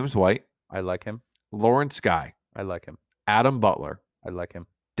 James White. I like him. Lawrence Guy. I like him. Adam Butler. I like him.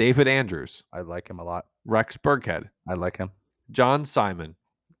 David Andrews. I like him a lot. Rex Burkhead. I like him. John Simon.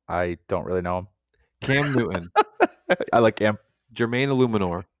 I don't really know him. Cam Newton. I like Cam. Jermaine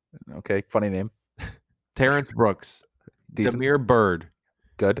Illuminor. Okay, funny name. Terrence Brooks, Decent. Demir Bird,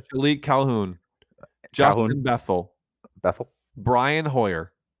 Good. Shalik Calhoun, Calhoun. Justin Bethel, Bethel. Brian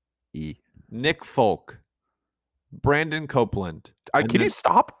Hoyer, E. Nick Folk, Brandon Copeland, and Can then you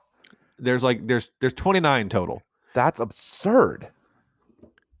stop? there's 29 total. That's absurd.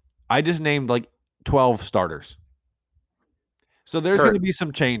 I just named like 12 starters. So there's going to be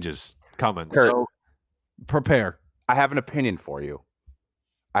some changes coming. Kurt, So prepare. I have an opinion for you.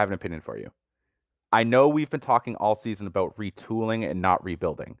 I know we've been talking all season about retooling and not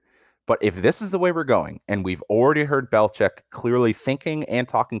rebuilding. But if this is the way we're going, and we've already heard Belichick clearly thinking and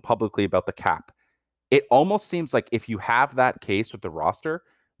talking publicly about the cap, it almost seems like if you have that case with the roster,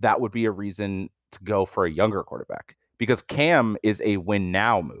 that would be a reason to go for a younger quarterback. Because Cam is a win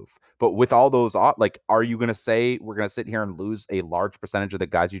now move. But with all those, like, are you going to say we're going to sit here and lose a large percentage of the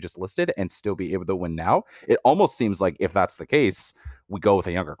guys you just listed and still be able to win now? It almost seems like if that's the case, we go with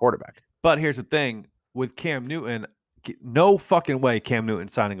a younger quarterback. But here's the thing with Cam Newton, no fucking way Cam Newton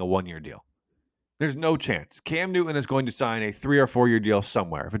signing a 1-year deal. There's no chance. Cam Newton is going to sign a 3 or 4 year deal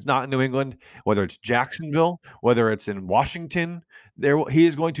somewhere. If it's not in New England, whether it's Jacksonville, whether it's in Washington, he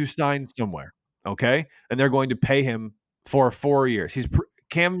is going to sign somewhere. Okay, and they're going to pay him for 4 years.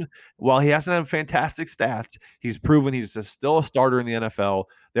 Cam, while he hasn't had fantastic stats, he's proven he's still a starter in the NFL.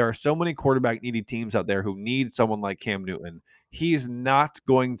 There are so many quarterback needy teams out there who need someone like Cam Newton. He's not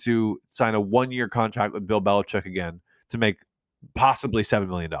going to sign a 1-year contract with Bill Belichick again to make possibly $7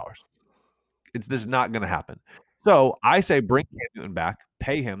 million. It's just not going to happen. So I say bring Cam Newton back,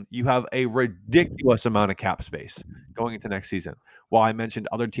 pay him. You have a ridiculous amount of cap space going into next season. While I mentioned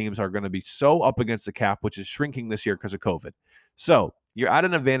other teams are going to be so up against the cap, which is shrinking this year because of COVID. So you're at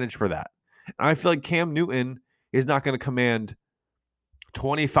an advantage for that. And I feel like Cam Newton is not going to command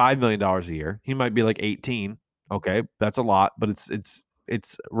 $25 million a year. He might be like 18. Okay, that's a lot, but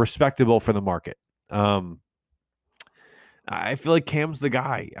it's respectable for the market. I feel like Cam's the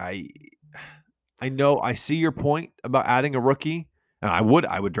guy. I know I see your point about adding a rookie, and I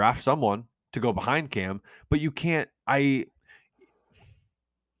would draft someone to go behind Cam, but you can't.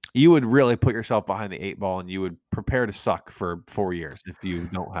 You would really put yourself behind the 8 ball, and you would prepare to suck for 4 years if you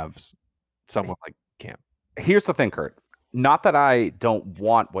don't have someone like Cam. Here's the thing, Kurt. Not that I don't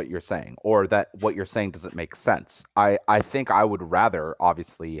want what you're saying or that what you're saying doesn't make sense. I think I would rather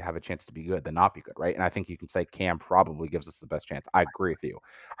obviously have a chance to be good than not be good, right? And I think you can say Cam probably gives us the best chance. I agree with you.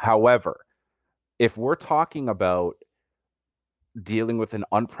 However, if we're talking about dealing with an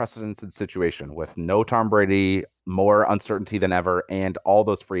unprecedented situation with no Tom Brady, more uncertainty than ever, and all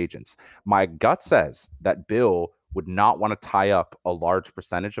those free agents, my gut says that Bill would not want to tie up a large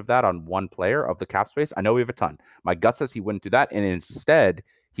percentage of that on one player of the cap space. I know we have a ton. My gut says he wouldn't do that. And instead,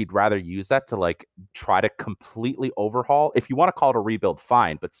 he'd rather use that to like try to completely overhaul. If you want to call it a rebuild,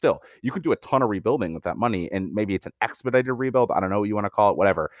 fine. But still, you could do a ton of rebuilding with that money. And maybe it's an expedited rebuild. I don't know what you want to call it,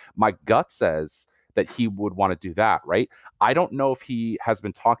 whatever. My gut says that he would want to do that, right? I don't know if he has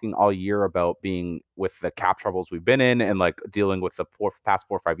been talking all year about being with the cap troubles we've been in and like dealing with the past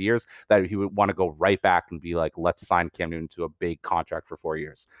 4 or 5 years that he would want to go right back and be like, let's sign Cam Newton to a big contract for 4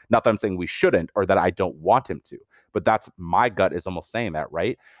 years. Not that I'm saying we shouldn't or that I don't want him to, but that's my gut is almost saying that,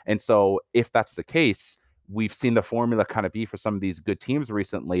 right? And so if that's the case, we've seen the formula kind of be for some of these good teams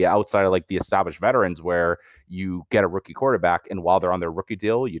recently outside of like the established veterans where you get a rookie quarterback and while they're on their rookie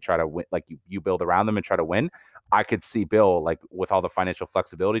deal, you try to win, like you build around them and try to win. I could see Bill like with all the financial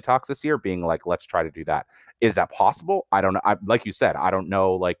flexibility talks this year being like, let's try to do that. Is that possible? I don't know. Like you said, I don't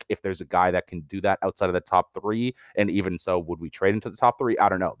know like if there's a guy that can do that outside of the top 3. And even so, would we trade into the top 3? I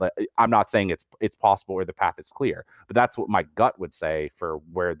don't know. But I'm not saying it's possible or the path is clear, but that's what my gut would say for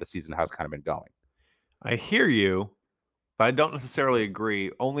where the season has kind of been going. I hear you, but I don't necessarily agree.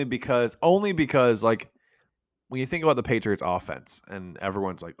 Only because like when you think about the Patriots offense and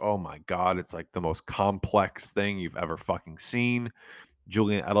everyone's like, oh my God, it's like the most complex thing you've ever fucking seen.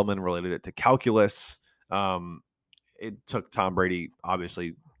 Julian Edelman related it to calculus. It took Tom Brady,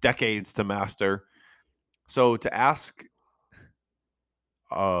 obviously, decades to master. So to ask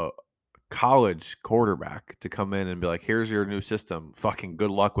a college quarterback to come in and be like, here's your new system, fucking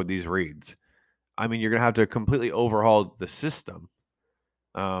good luck with these reads. I mean, you're going to have to completely overhaul the system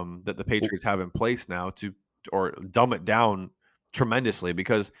that the Patriots have in place now or dumb it down tremendously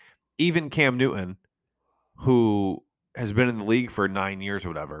because even Cam Newton, who has been in the league for 9 years or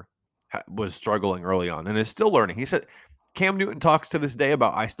whatever, was struggling early on and is still learning. He said Cam Newton talks to this day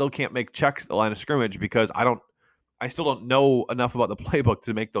about I still can't make checks at the line of scrimmage because I still don't know enough about the playbook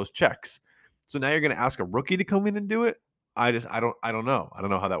to make those checks. So now you're going to ask a rookie to come in and do it? I don't know. I don't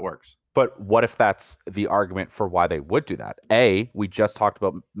know how that works. But what if that's the argument for why they would do that? A, we just talked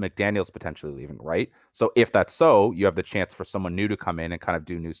about McDaniels potentially leaving, right? So if that's so, you have the chance for someone new to come in and kind of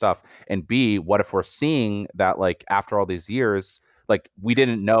do new stuff. And B, what if we're seeing that like after all these years, like we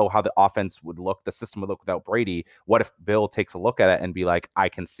didn't know how the offense would look, the system would look without Brady. What if Bill takes a look at it and be like, I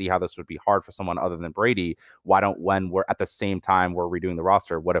can see how this would be hard for someone other than Brady. Why don't, when we're at the same time we're redoing the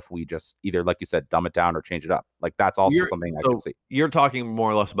roster, what if we just either, like you said, dumb it down or change it up? Like that's also something I could see. You're talking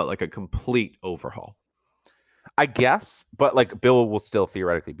more or less about like a complete overhaul. I guess, but like Bill will still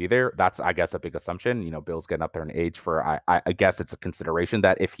theoretically be there. That's, I guess, a big assumption. You know, Bill's getting up there in age for, I guess it's a consideration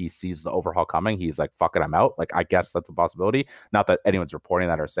that if he sees the overhaul coming, he's like, fuck it, I'm out. Like, I guess that's a possibility. Not that anyone's reporting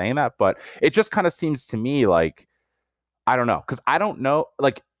that or saying that, but it just kind of seems to me like, I don't know. Cause I don't know.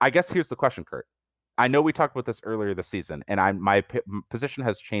 Like, I guess here's the question, Kurt. I know we talked about this earlier this season, and my position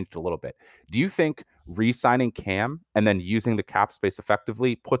has changed a little bit. Do you think re-signing Cam and then using the cap space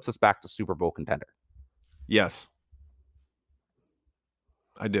effectively puts us back to Super Bowl contender? Yes,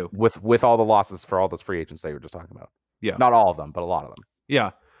 I do. With all the losses for all those free agents that you were just talking about. Yeah. Not all of them, but a lot of them.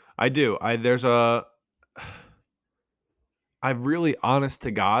 Yeah, I do. I really, honest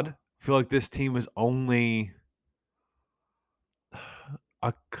to God, feel like this team is only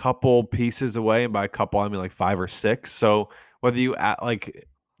a couple pieces away, and by a couple I mean like 5 or 6. So whether you at like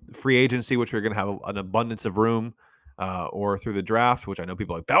free agency, which we're going to have an abundance of room, or through the draft, which I know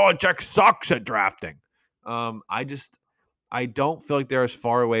people are like Belichick sucks at drafting. I don't feel like they're as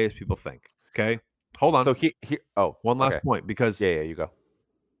far away as people think. Okay, hold on. So One last okay. point, because Yeah, you go.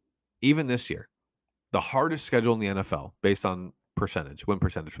 even this year, the hardest schedule in the NFL based on win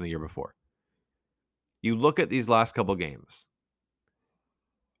percentage from the year before. You look at these last couple games.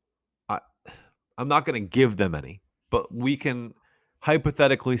 I'm not going to give them any, but we can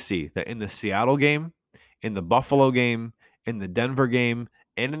hypothetically see that in the Seattle game, in the Buffalo game, in the Denver game,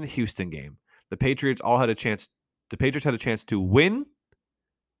 and in the Houston game, the Patriots had a chance to win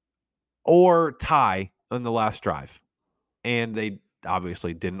or tie on the last drive. And they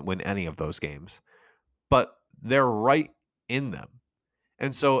obviously didn't win any of those games, but they're right in them.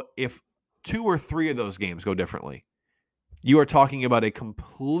 And so if 2 or 3 of those games go differently, you are talking about a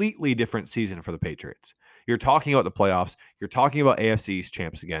completely different season for the Patriots. You're talking about the playoffs. You're talking about AFC East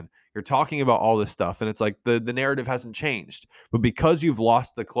champs again. You're talking about all this stuff. And it's like the narrative hasn't changed. But because you've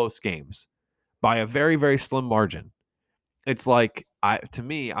lost the close games by a very, very slim margin, it's like,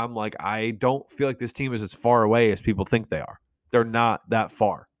 I'm like, I don't feel like this team is as far away as people think they are. They're not that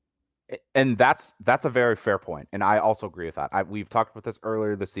far. And that's a very fair point, and I also agree with that. We've talked about this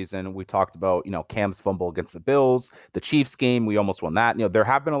earlier this season. We talked about Cam's fumble against the Bills, the Chiefs game. We almost won that. There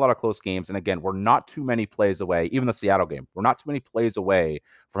have been a lot of close games, and again, we're not too many plays away. Even the Seattle game, we're not too many plays away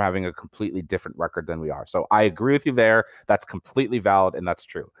from having a completely different record than we are. So I agree with you there. That's completely valid, and that's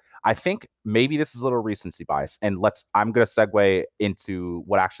true. I think maybe this is a little recency bias, and I'm going to segue into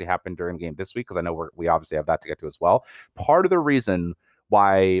what actually happened during the game this week because I know we obviously have that to get to as well. Part of the reason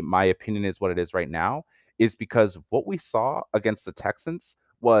why my opinion is what it is right now is because what we saw against the Texans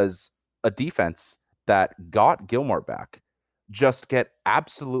was a defense that got Gilmore back just get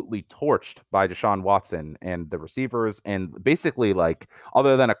absolutely torched by Deshaun Watson and the receivers, and basically like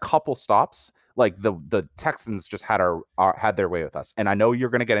other than a couple stops, like the Texans just had their way with us. And I know you're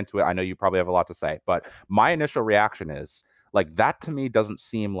going to get into it. I know you probably have a lot to say, but my initial reaction is like that to me doesn't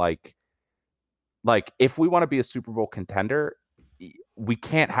seem like if we want to be a Super Bowl contender, we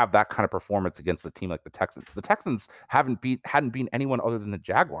can't have that kind of performance against a team like the Texans. The Texans hadn't beaten anyone other than the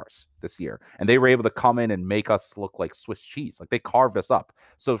Jaguars this year, and they were able to come in and make us look like Swiss cheese. Like they carved us up.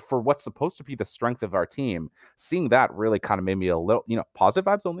 So for what's supposed to be the strength of our team, seeing that really kind of made me a little, positive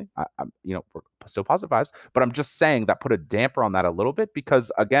vibes only. We're still positive vibes, but I'm just saying that put a damper on that a little bit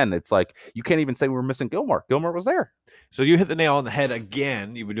because again, it's like you can't even say we were missing Gilmore. Gilmore was there. So you hit the nail on the head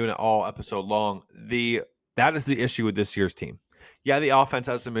again. You've been doing it all episode long. That is the issue with this year's team. Yeah, the offense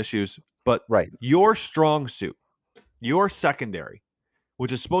has some issues, but right. Your strong suit, your secondary,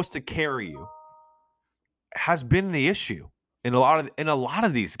 which is supposed to carry you, has been the issue in a lot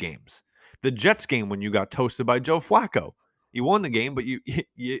of these games. The Jets game when you got toasted by Joe Flacco, you won the game, but you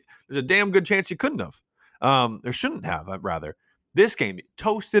there's a damn good chance you couldn't have. Or shouldn't have, rather. This game,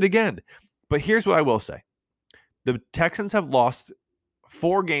 toasted again. But here's what I will say: the Texans have lost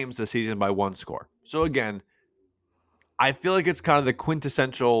 4 games this season by 1 score. So again, I feel like it's kind of the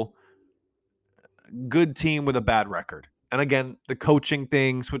quintessential good team with a bad record. And again, the coaching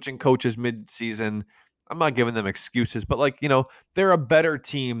thing, switching coaches mid-season, I'm not giving them excuses, but they're a better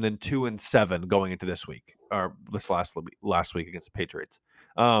team than 2-7 going into this week or this last week against the Patriots.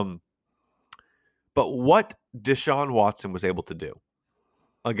 But what Deshaun Watson was able to do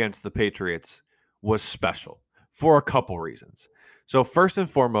against the Patriots was special for a couple reasons. So first and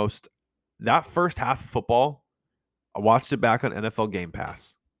foremost, that first half of football, I watched it back on NFL Game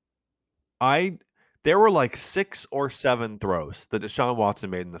Pass. I There were like 6 or 7 throws that Deshaun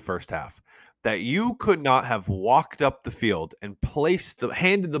Watson made in the first half that you could not have walked up the field and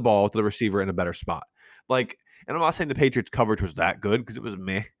handed the ball to the receiver in a better spot. Like, and I'm not saying the Patriots coverage was that good because it was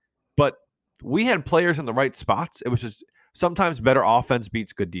meh, but we had players in the right spots. It was just sometimes better offense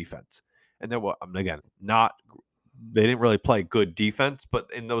beats good defense. And then again, not they didn't really play good defense, but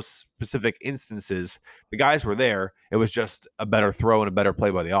in those specific instances, the guys were there. It was just a better throw and a better play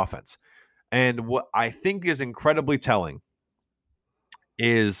by the offense. And what I think is incredibly telling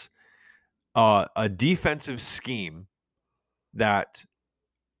is a defensive scheme that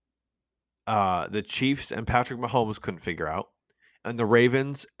the Chiefs and Patrick Mahomes couldn't figure out, and the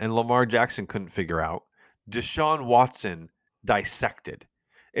Ravens and Lamar Jackson couldn't figure out. Deshaun Watson dissected.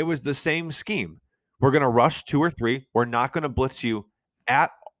 It was the same scheme. We're going to rush 2 or 3. We're not going to blitz you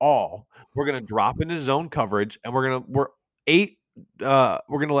at all. We're going to drop into zone coverage, and we're going to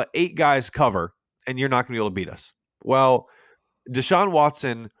let 8 guys cover, and you're not going to be able to beat us. Well, Deshaun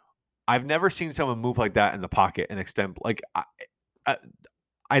Watson, I've never seen someone move like that in the pocket and extend like I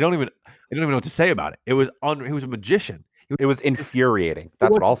don't even know what to say about it. He was a magician. It was infuriating.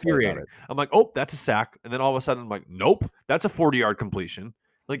 That's what I'll say about it. I'm like, oh, that's a sack, and then all of a sudden I'm like, nope, that's a 40-yard completion.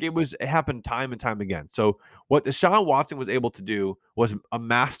 Like it happened time and time again. So what Deshaun Watson was able to do was a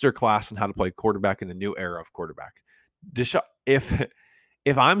master class in how to play quarterback in the new era of quarterback. If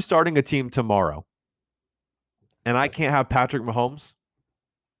I'm starting a team tomorrow and I can't have Patrick Mahomes,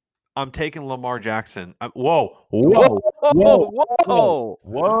 I'm taking Lamar Jackson. Whoa.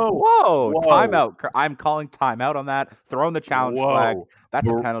 Timeout. I'm calling timeout on that. Throwing the challenge flag. That's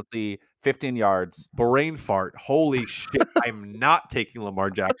a penalty. 15 yards. Brain fart. Holy shit. I'm not taking Lamar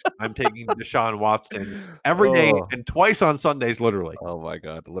Jackson. I'm taking Deshaun Watson every day and twice on Sundays, literally. Oh, my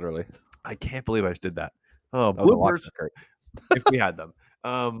God. Literally. I can't believe I just did that. Oh, bloopers. If we had them.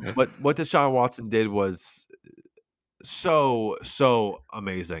 But what Deshaun Watson did was so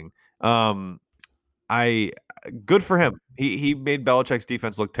amazing. Good for him. He made Belichick's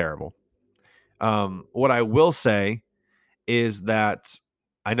defense look terrible. What I will say is that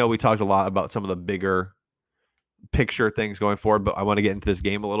I know we talked a lot about some of the bigger picture things going forward, but I want to get into this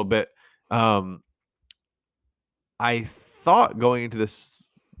game a little bit. I thought going into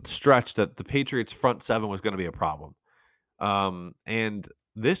this stretch that the Patriots front seven was going to be a problem. And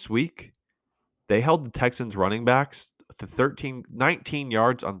this week they held the Texans running backs to 19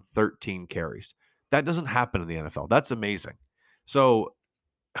 yards on 13 carries. That doesn't happen in the NFL. That's amazing. So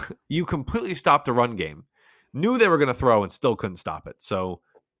you completely stopped the run game, knew they were going to throw and still couldn't stop it. So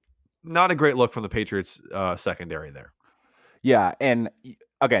not a great look from the Patriots secondary there. Yeah. And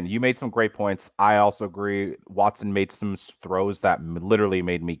again, you made some great points. I also agree. Watson made some throws that literally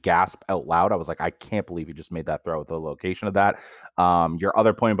made me gasp out loud. I was like, I can't believe he just made that throw at the location of that. Your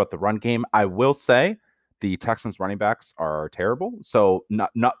other point about the run game, I will say the Texans running backs are terrible. So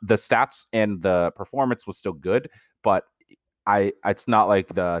not the stats and the performance was still good, but it's not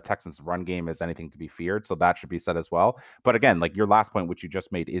like the Texans run game is anything to be feared. So that should be said as well. But again, like your last point, which you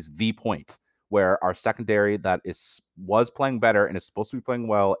just made, is the point where our secondary that was playing better and is supposed to be playing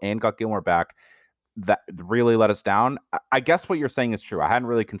well and got Gilmore back, that really let us down. I guess what you're saying is true. I hadn't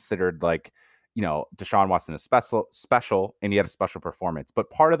really considered Deshaun Watson is special and he had a special performance. But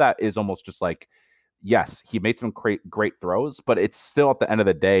part of that is almost just like, yes, he made some great throws, but it's still at the end of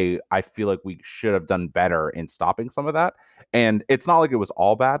the day, I feel like we should have done better in stopping some of that. And it's not like it was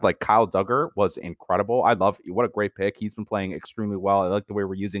all bad. Like Kyle Duggar was incredible. What a great pick. He's been playing extremely well. I like the way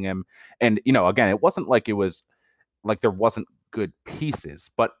we're using him. And, again, it wasn't like it was like there wasn't good pieces,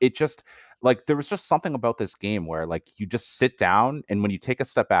 but it just like there was just something about this game where like you just sit down and when you take a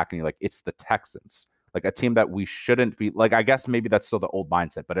step back and you're like, it's the Texans. Like a team that we shouldn't be like, I guess maybe that's still the old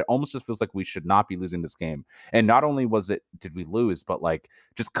mindset, but it almost just feels like we should not be losing this game. And not only did we lose, but like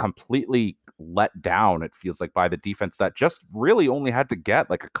just completely let down, it feels like, by the defense that just really only had to get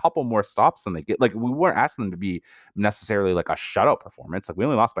like a couple more stops than they get. Like we weren't asking them to be necessarily like a shutout performance. Like we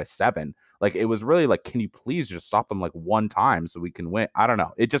only lost by 7. Like it was really like, can you please just stop them like one time so we can win? I don't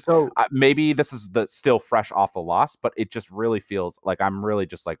know. It just maybe this is still fresh off the loss, but it just really feels like I'm really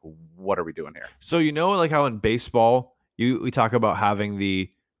just like, what are we doing here? So like how in baseball we talk about having the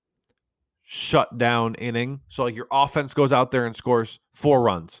shutdown inning. So like your offense goes out there and scores 4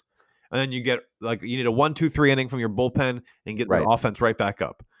 runs, and then you get like you need a 1-2-3 inning from your bullpen and get the offense right back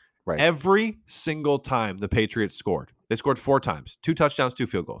up. Right. Every single time the Patriots scored, they scored 4 times, 2 touchdowns, 2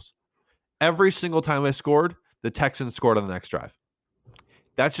 field goals. Every single time they scored, the Texans scored on the next drive.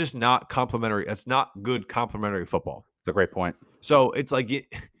 That's just not complimentary. That's not good complimentary football. It's a great point. So it's like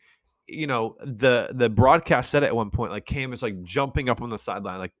the broadcast said it at one point, like Cam is like jumping up on the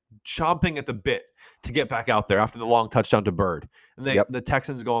sideline, like chomping at the bit to get back out there after the long touchdown to Bird. And the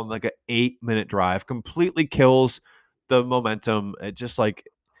Texans go on like an 8-minute drive, completely kills the momentum. It just like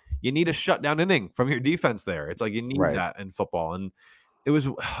you need a shutdown inning from your defense there. It's like you need that in football. And it was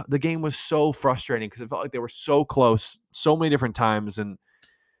the game was so frustrating because it felt like they were so close so many different times, and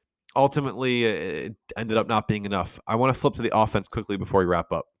ultimately it ended up not being enough. I want to flip to the offense quickly before we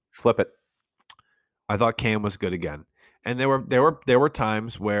wrap up. Flip it. I thought Cam was good again. And there were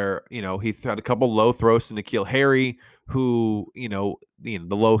times where, he had a couple low throws to N'Keal Harry, who, the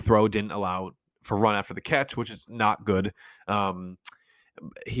low throw didn't allow for run after the catch, which is not good.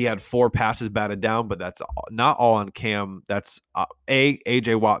 He had 4 passes batted down, but that's not all on Cam. That's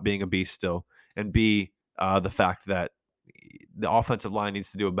AJ Watt being a beast still, and B, the fact that the offensive line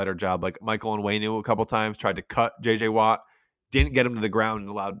needs to do a better job. Like Michael Onwenu a couple times tried to cut JJ Watt, didn't get him to the ground, and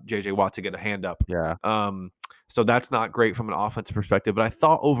allowed JJ Watt to get a hand up. Yeah. So that's not great from an offensive perspective. But I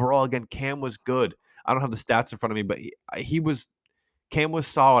thought overall, again, Cam was good. I don't have the stats in front of me, but Cam was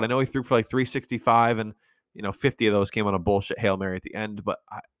solid. I know he threw for like 365, and 50 of those came on a bullshit Hail Mary at the end. But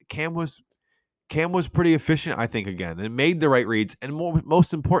Cam was pretty efficient, I think, again, and made the right reads, and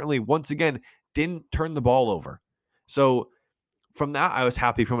most importantly, once again, didn't turn the ball over. So from that, I was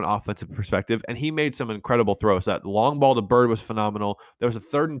happy from an offensive perspective, and he made some incredible throws. That long ball to Bird was phenomenal. There was a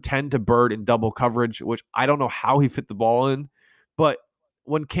 3rd and 10 to Bird in double coverage, which I don't know how he fit the ball in, but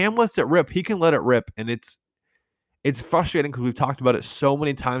when Cam lets it rip, he can let it rip, and it's frustrating because we've talked about it so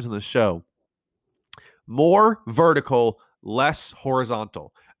many times on the show. More vertical, less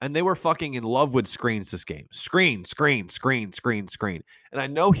horizontal. And they were fucking in love with screens this game. Screen. And I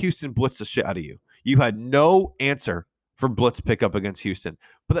know Houston blitzed the shit out of you. You had no answer for blitz pickup against Houston.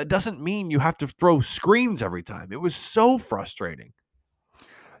 But that doesn't mean you have to throw screens every time. It was so frustrating.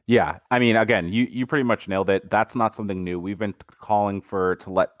 Yeah, I mean, again, you pretty much nailed it. That's not something new. We've been calling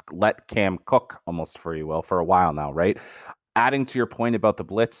to let Cam cook, almost, for you will, for a while now, right? Adding to your point about the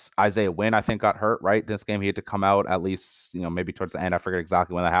blitz, Isaiah Wynn, I think, got hurt, right? This game, he had to come out at least, maybe towards the end. I forget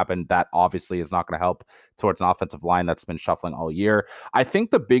exactly when that happened. That obviously is not going to help towards an offensive line that's been shuffling all year. I think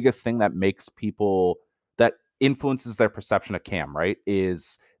the biggest thing that that influences their perception of Cam, right,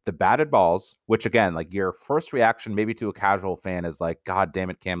 is the batted balls, which, again, like, your first reaction maybe to a casual fan is like, God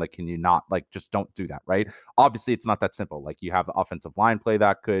damn it, Cam, like, can you not, like, just don't do that, right? Obviously, it's not that simple. Like, you have the offensive line play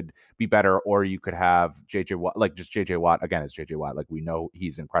that could be better, or you could have JJ Watt, like, just JJ Watt, again, is JJ Watt. Like, we know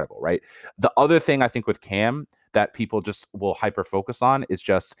he's incredible, right? The other thing I think with Cam that people just will hyper focus on is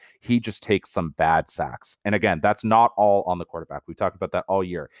just he just takes some bad sacks. And again, that's not all on the quarterback. We've talked about that all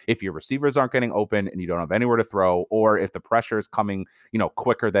year. If your receivers aren't getting open and you don't have anywhere to throw, or if the pressure is coming,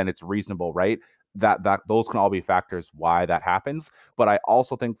 quicker than it's reasonable, right? That those can all be factors why that happens. But I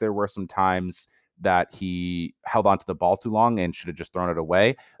also think there were some times that he held onto the ball too long and should have just thrown it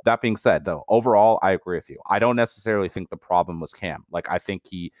away. That being said, though, overall, I agree with you. I don't necessarily think the problem was Cam. Like, I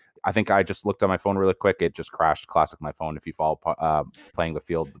think I just looked at my phone really quick. It just crashed. Classic my phone. If you follow Playing the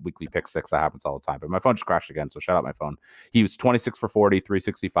Field weekly pick six, that happens all the time. But my phone just crashed again, so shout out my phone. He was 26 for 40,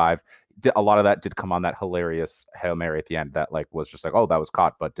 365. A lot of that did come on that hilarious Hail Mary at the end that, like, was just like, oh, that was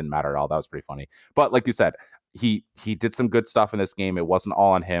caught, but didn't matter at all. That was pretty funny. But like you said, he did some good stuff in this game. It wasn't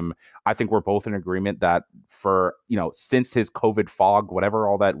all on him. I think we're both in agreement that for, since his COVID fog, whatever,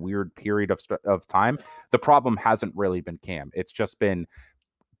 all that weird period of time, the problem hasn't really been Cam. It's just been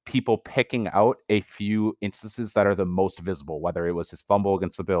people picking out a few instances that are the most visible, whether it was his fumble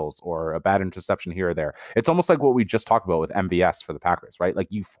against the Bills or a bad interception here or there. It's almost like what we just talked about with MVS for the Packers, right? Like,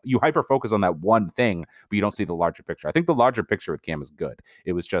 you hyper focus on that one thing, but you don't see the larger picture. I think the larger picture with Cam is good.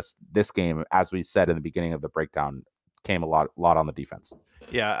 It was just this game, as we said in the beginning of the breakdown, came a lot on the defense.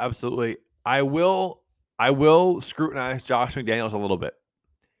 Yeah, absolutely. I will scrutinize Josh McDaniels a little bit.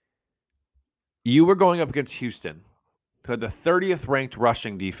 You were going up against Houston, who had the 30th ranked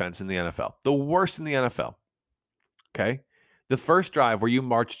rushing defense in the NFL, the worst in the NFL. Okay. The first drive where you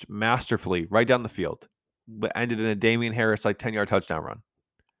marched masterfully right down the field, but ended in a Damian Harris 10-yard touchdown run,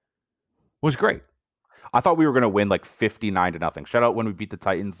 was great. I thought we were going to win like 59-0. Shout out when we beat the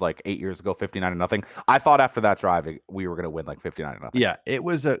Titans like 8 years ago, 59-0. I thought after that drive we were going to win like 59-0. Yeah, it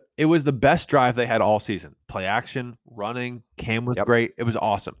was the best drive they had all season. Play action, running, Cam was great. It was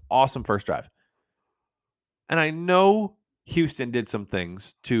awesome. Awesome first drive. And I know Houston did some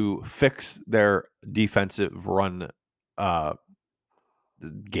things to fix their defensive run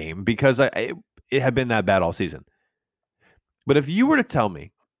game because it had been that bad all season. But if you were to tell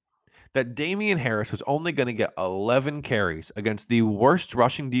me that Damian Harris was only going to get 11 carries against the worst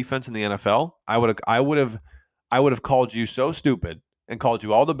rushing defense in the NFL, I would have called you so stupid and called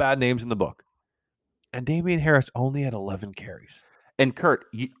you all the bad names in the book. And Damian Harris only had 11 carries. And Kurt,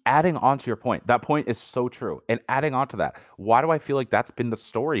 adding on to your point, that point is so true. And adding on to that, why do I feel like that's been the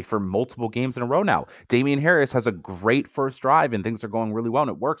story for multiple games in a row now? Damian Harris has a great first drive and things are going really well and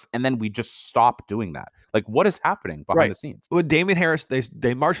it works. And then we just stop doing that. Like, what is happening behind the scenes? With Damian Harris,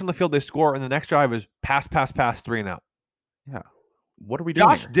 they march on the field, they score, and the next drive is pass, 3 and out. Yeah. What are we doing?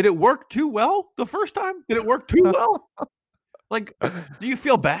 Josh, did it work too well the first time? Did it work too well? Like, do you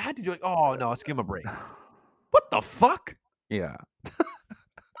feel bad? Did you like, oh no, let's give him a break? What the fuck? Yeah.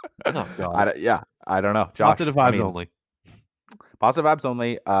 Oh God. I don't know. Josh, positive vibes only. Positive vibes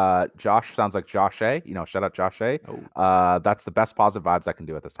only. Josh sounds like Josh A. Shout out Josh A. Oh. That's the best positive vibes I can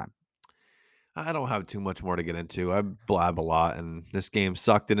do at this time. I don't have too much more to get into. I blab a lot, and this game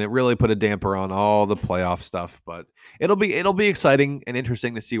sucked, and it really put a damper on all the playoff stuff. But it'll be exciting and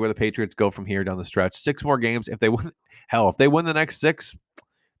interesting to see where the Patriots go from here down the stretch. 6 more games. If they win, if they win the next 6,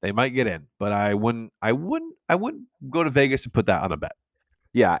 they might get in. But I wouldn't go to Vegas and put that on a bet.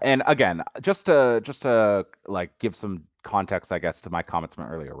 Yeah, and again, just to like give some context, I guess, to my comments from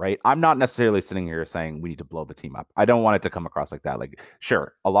earlier, right? I'm not necessarily sitting here saying we need to blow the team up. I don't want it to come across like that. Like,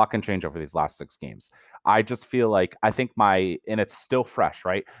 sure, a lot can change over these last 6 games. I just feel like and it's still fresh,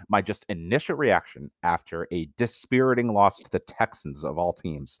 right? My just initial reaction after a dispiriting loss to the Texans of all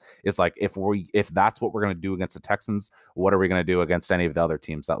teams is like, if that's what we're going to do against the Texans, what are we going to do against any of the other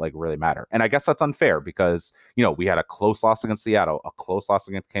teams that like really matter? And I guess that's unfair because, we had a close loss against Seattle, a close loss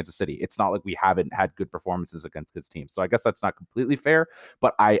against Kansas City. It's not like we haven't had good performances against good teams. So I guess that's not completely fair,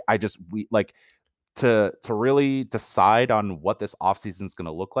 but we to really decide on what this offseason is going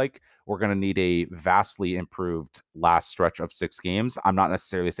to look like, we're going to need a vastly improved last stretch of 6 games. I'm not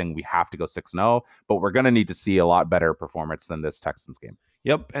necessarily saying we have to go 6-0, but we're going to need to see a lot better performance than this Texans game.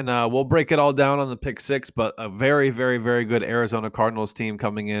 Yep, and we'll break it all down on the pick 6, but a very, very, very good Arizona Cardinals team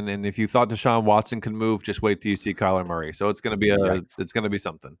coming in. And if you thought Deshaun Watson could move, just wait till you see Kyler Murray. So it's going to be it's going to be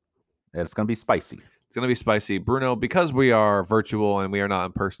something. It's going to be spicy. It's going to be spicy. Bruno, because we are virtual and we are not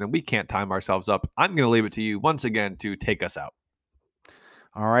in person and we can't time ourselves up, I'm going to leave it to you once again to take us out.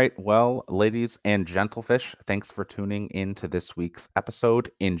 All right. Well, ladies and gentlefish, thanks for tuning in to this week's episode.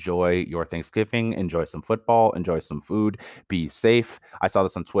 Enjoy your Thanksgiving. Enjoy some football. Enjoy some food. Be safe. I saw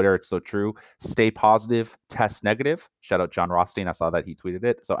this on Twitter. It's so true. Stay positive. Test negative. Shout out John Rothstein. I saw that he tweeted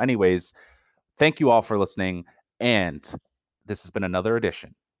it. So anyways, thank you all for listening. And this has been another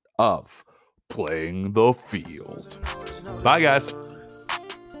edition of Playing the Field. Bye, guys.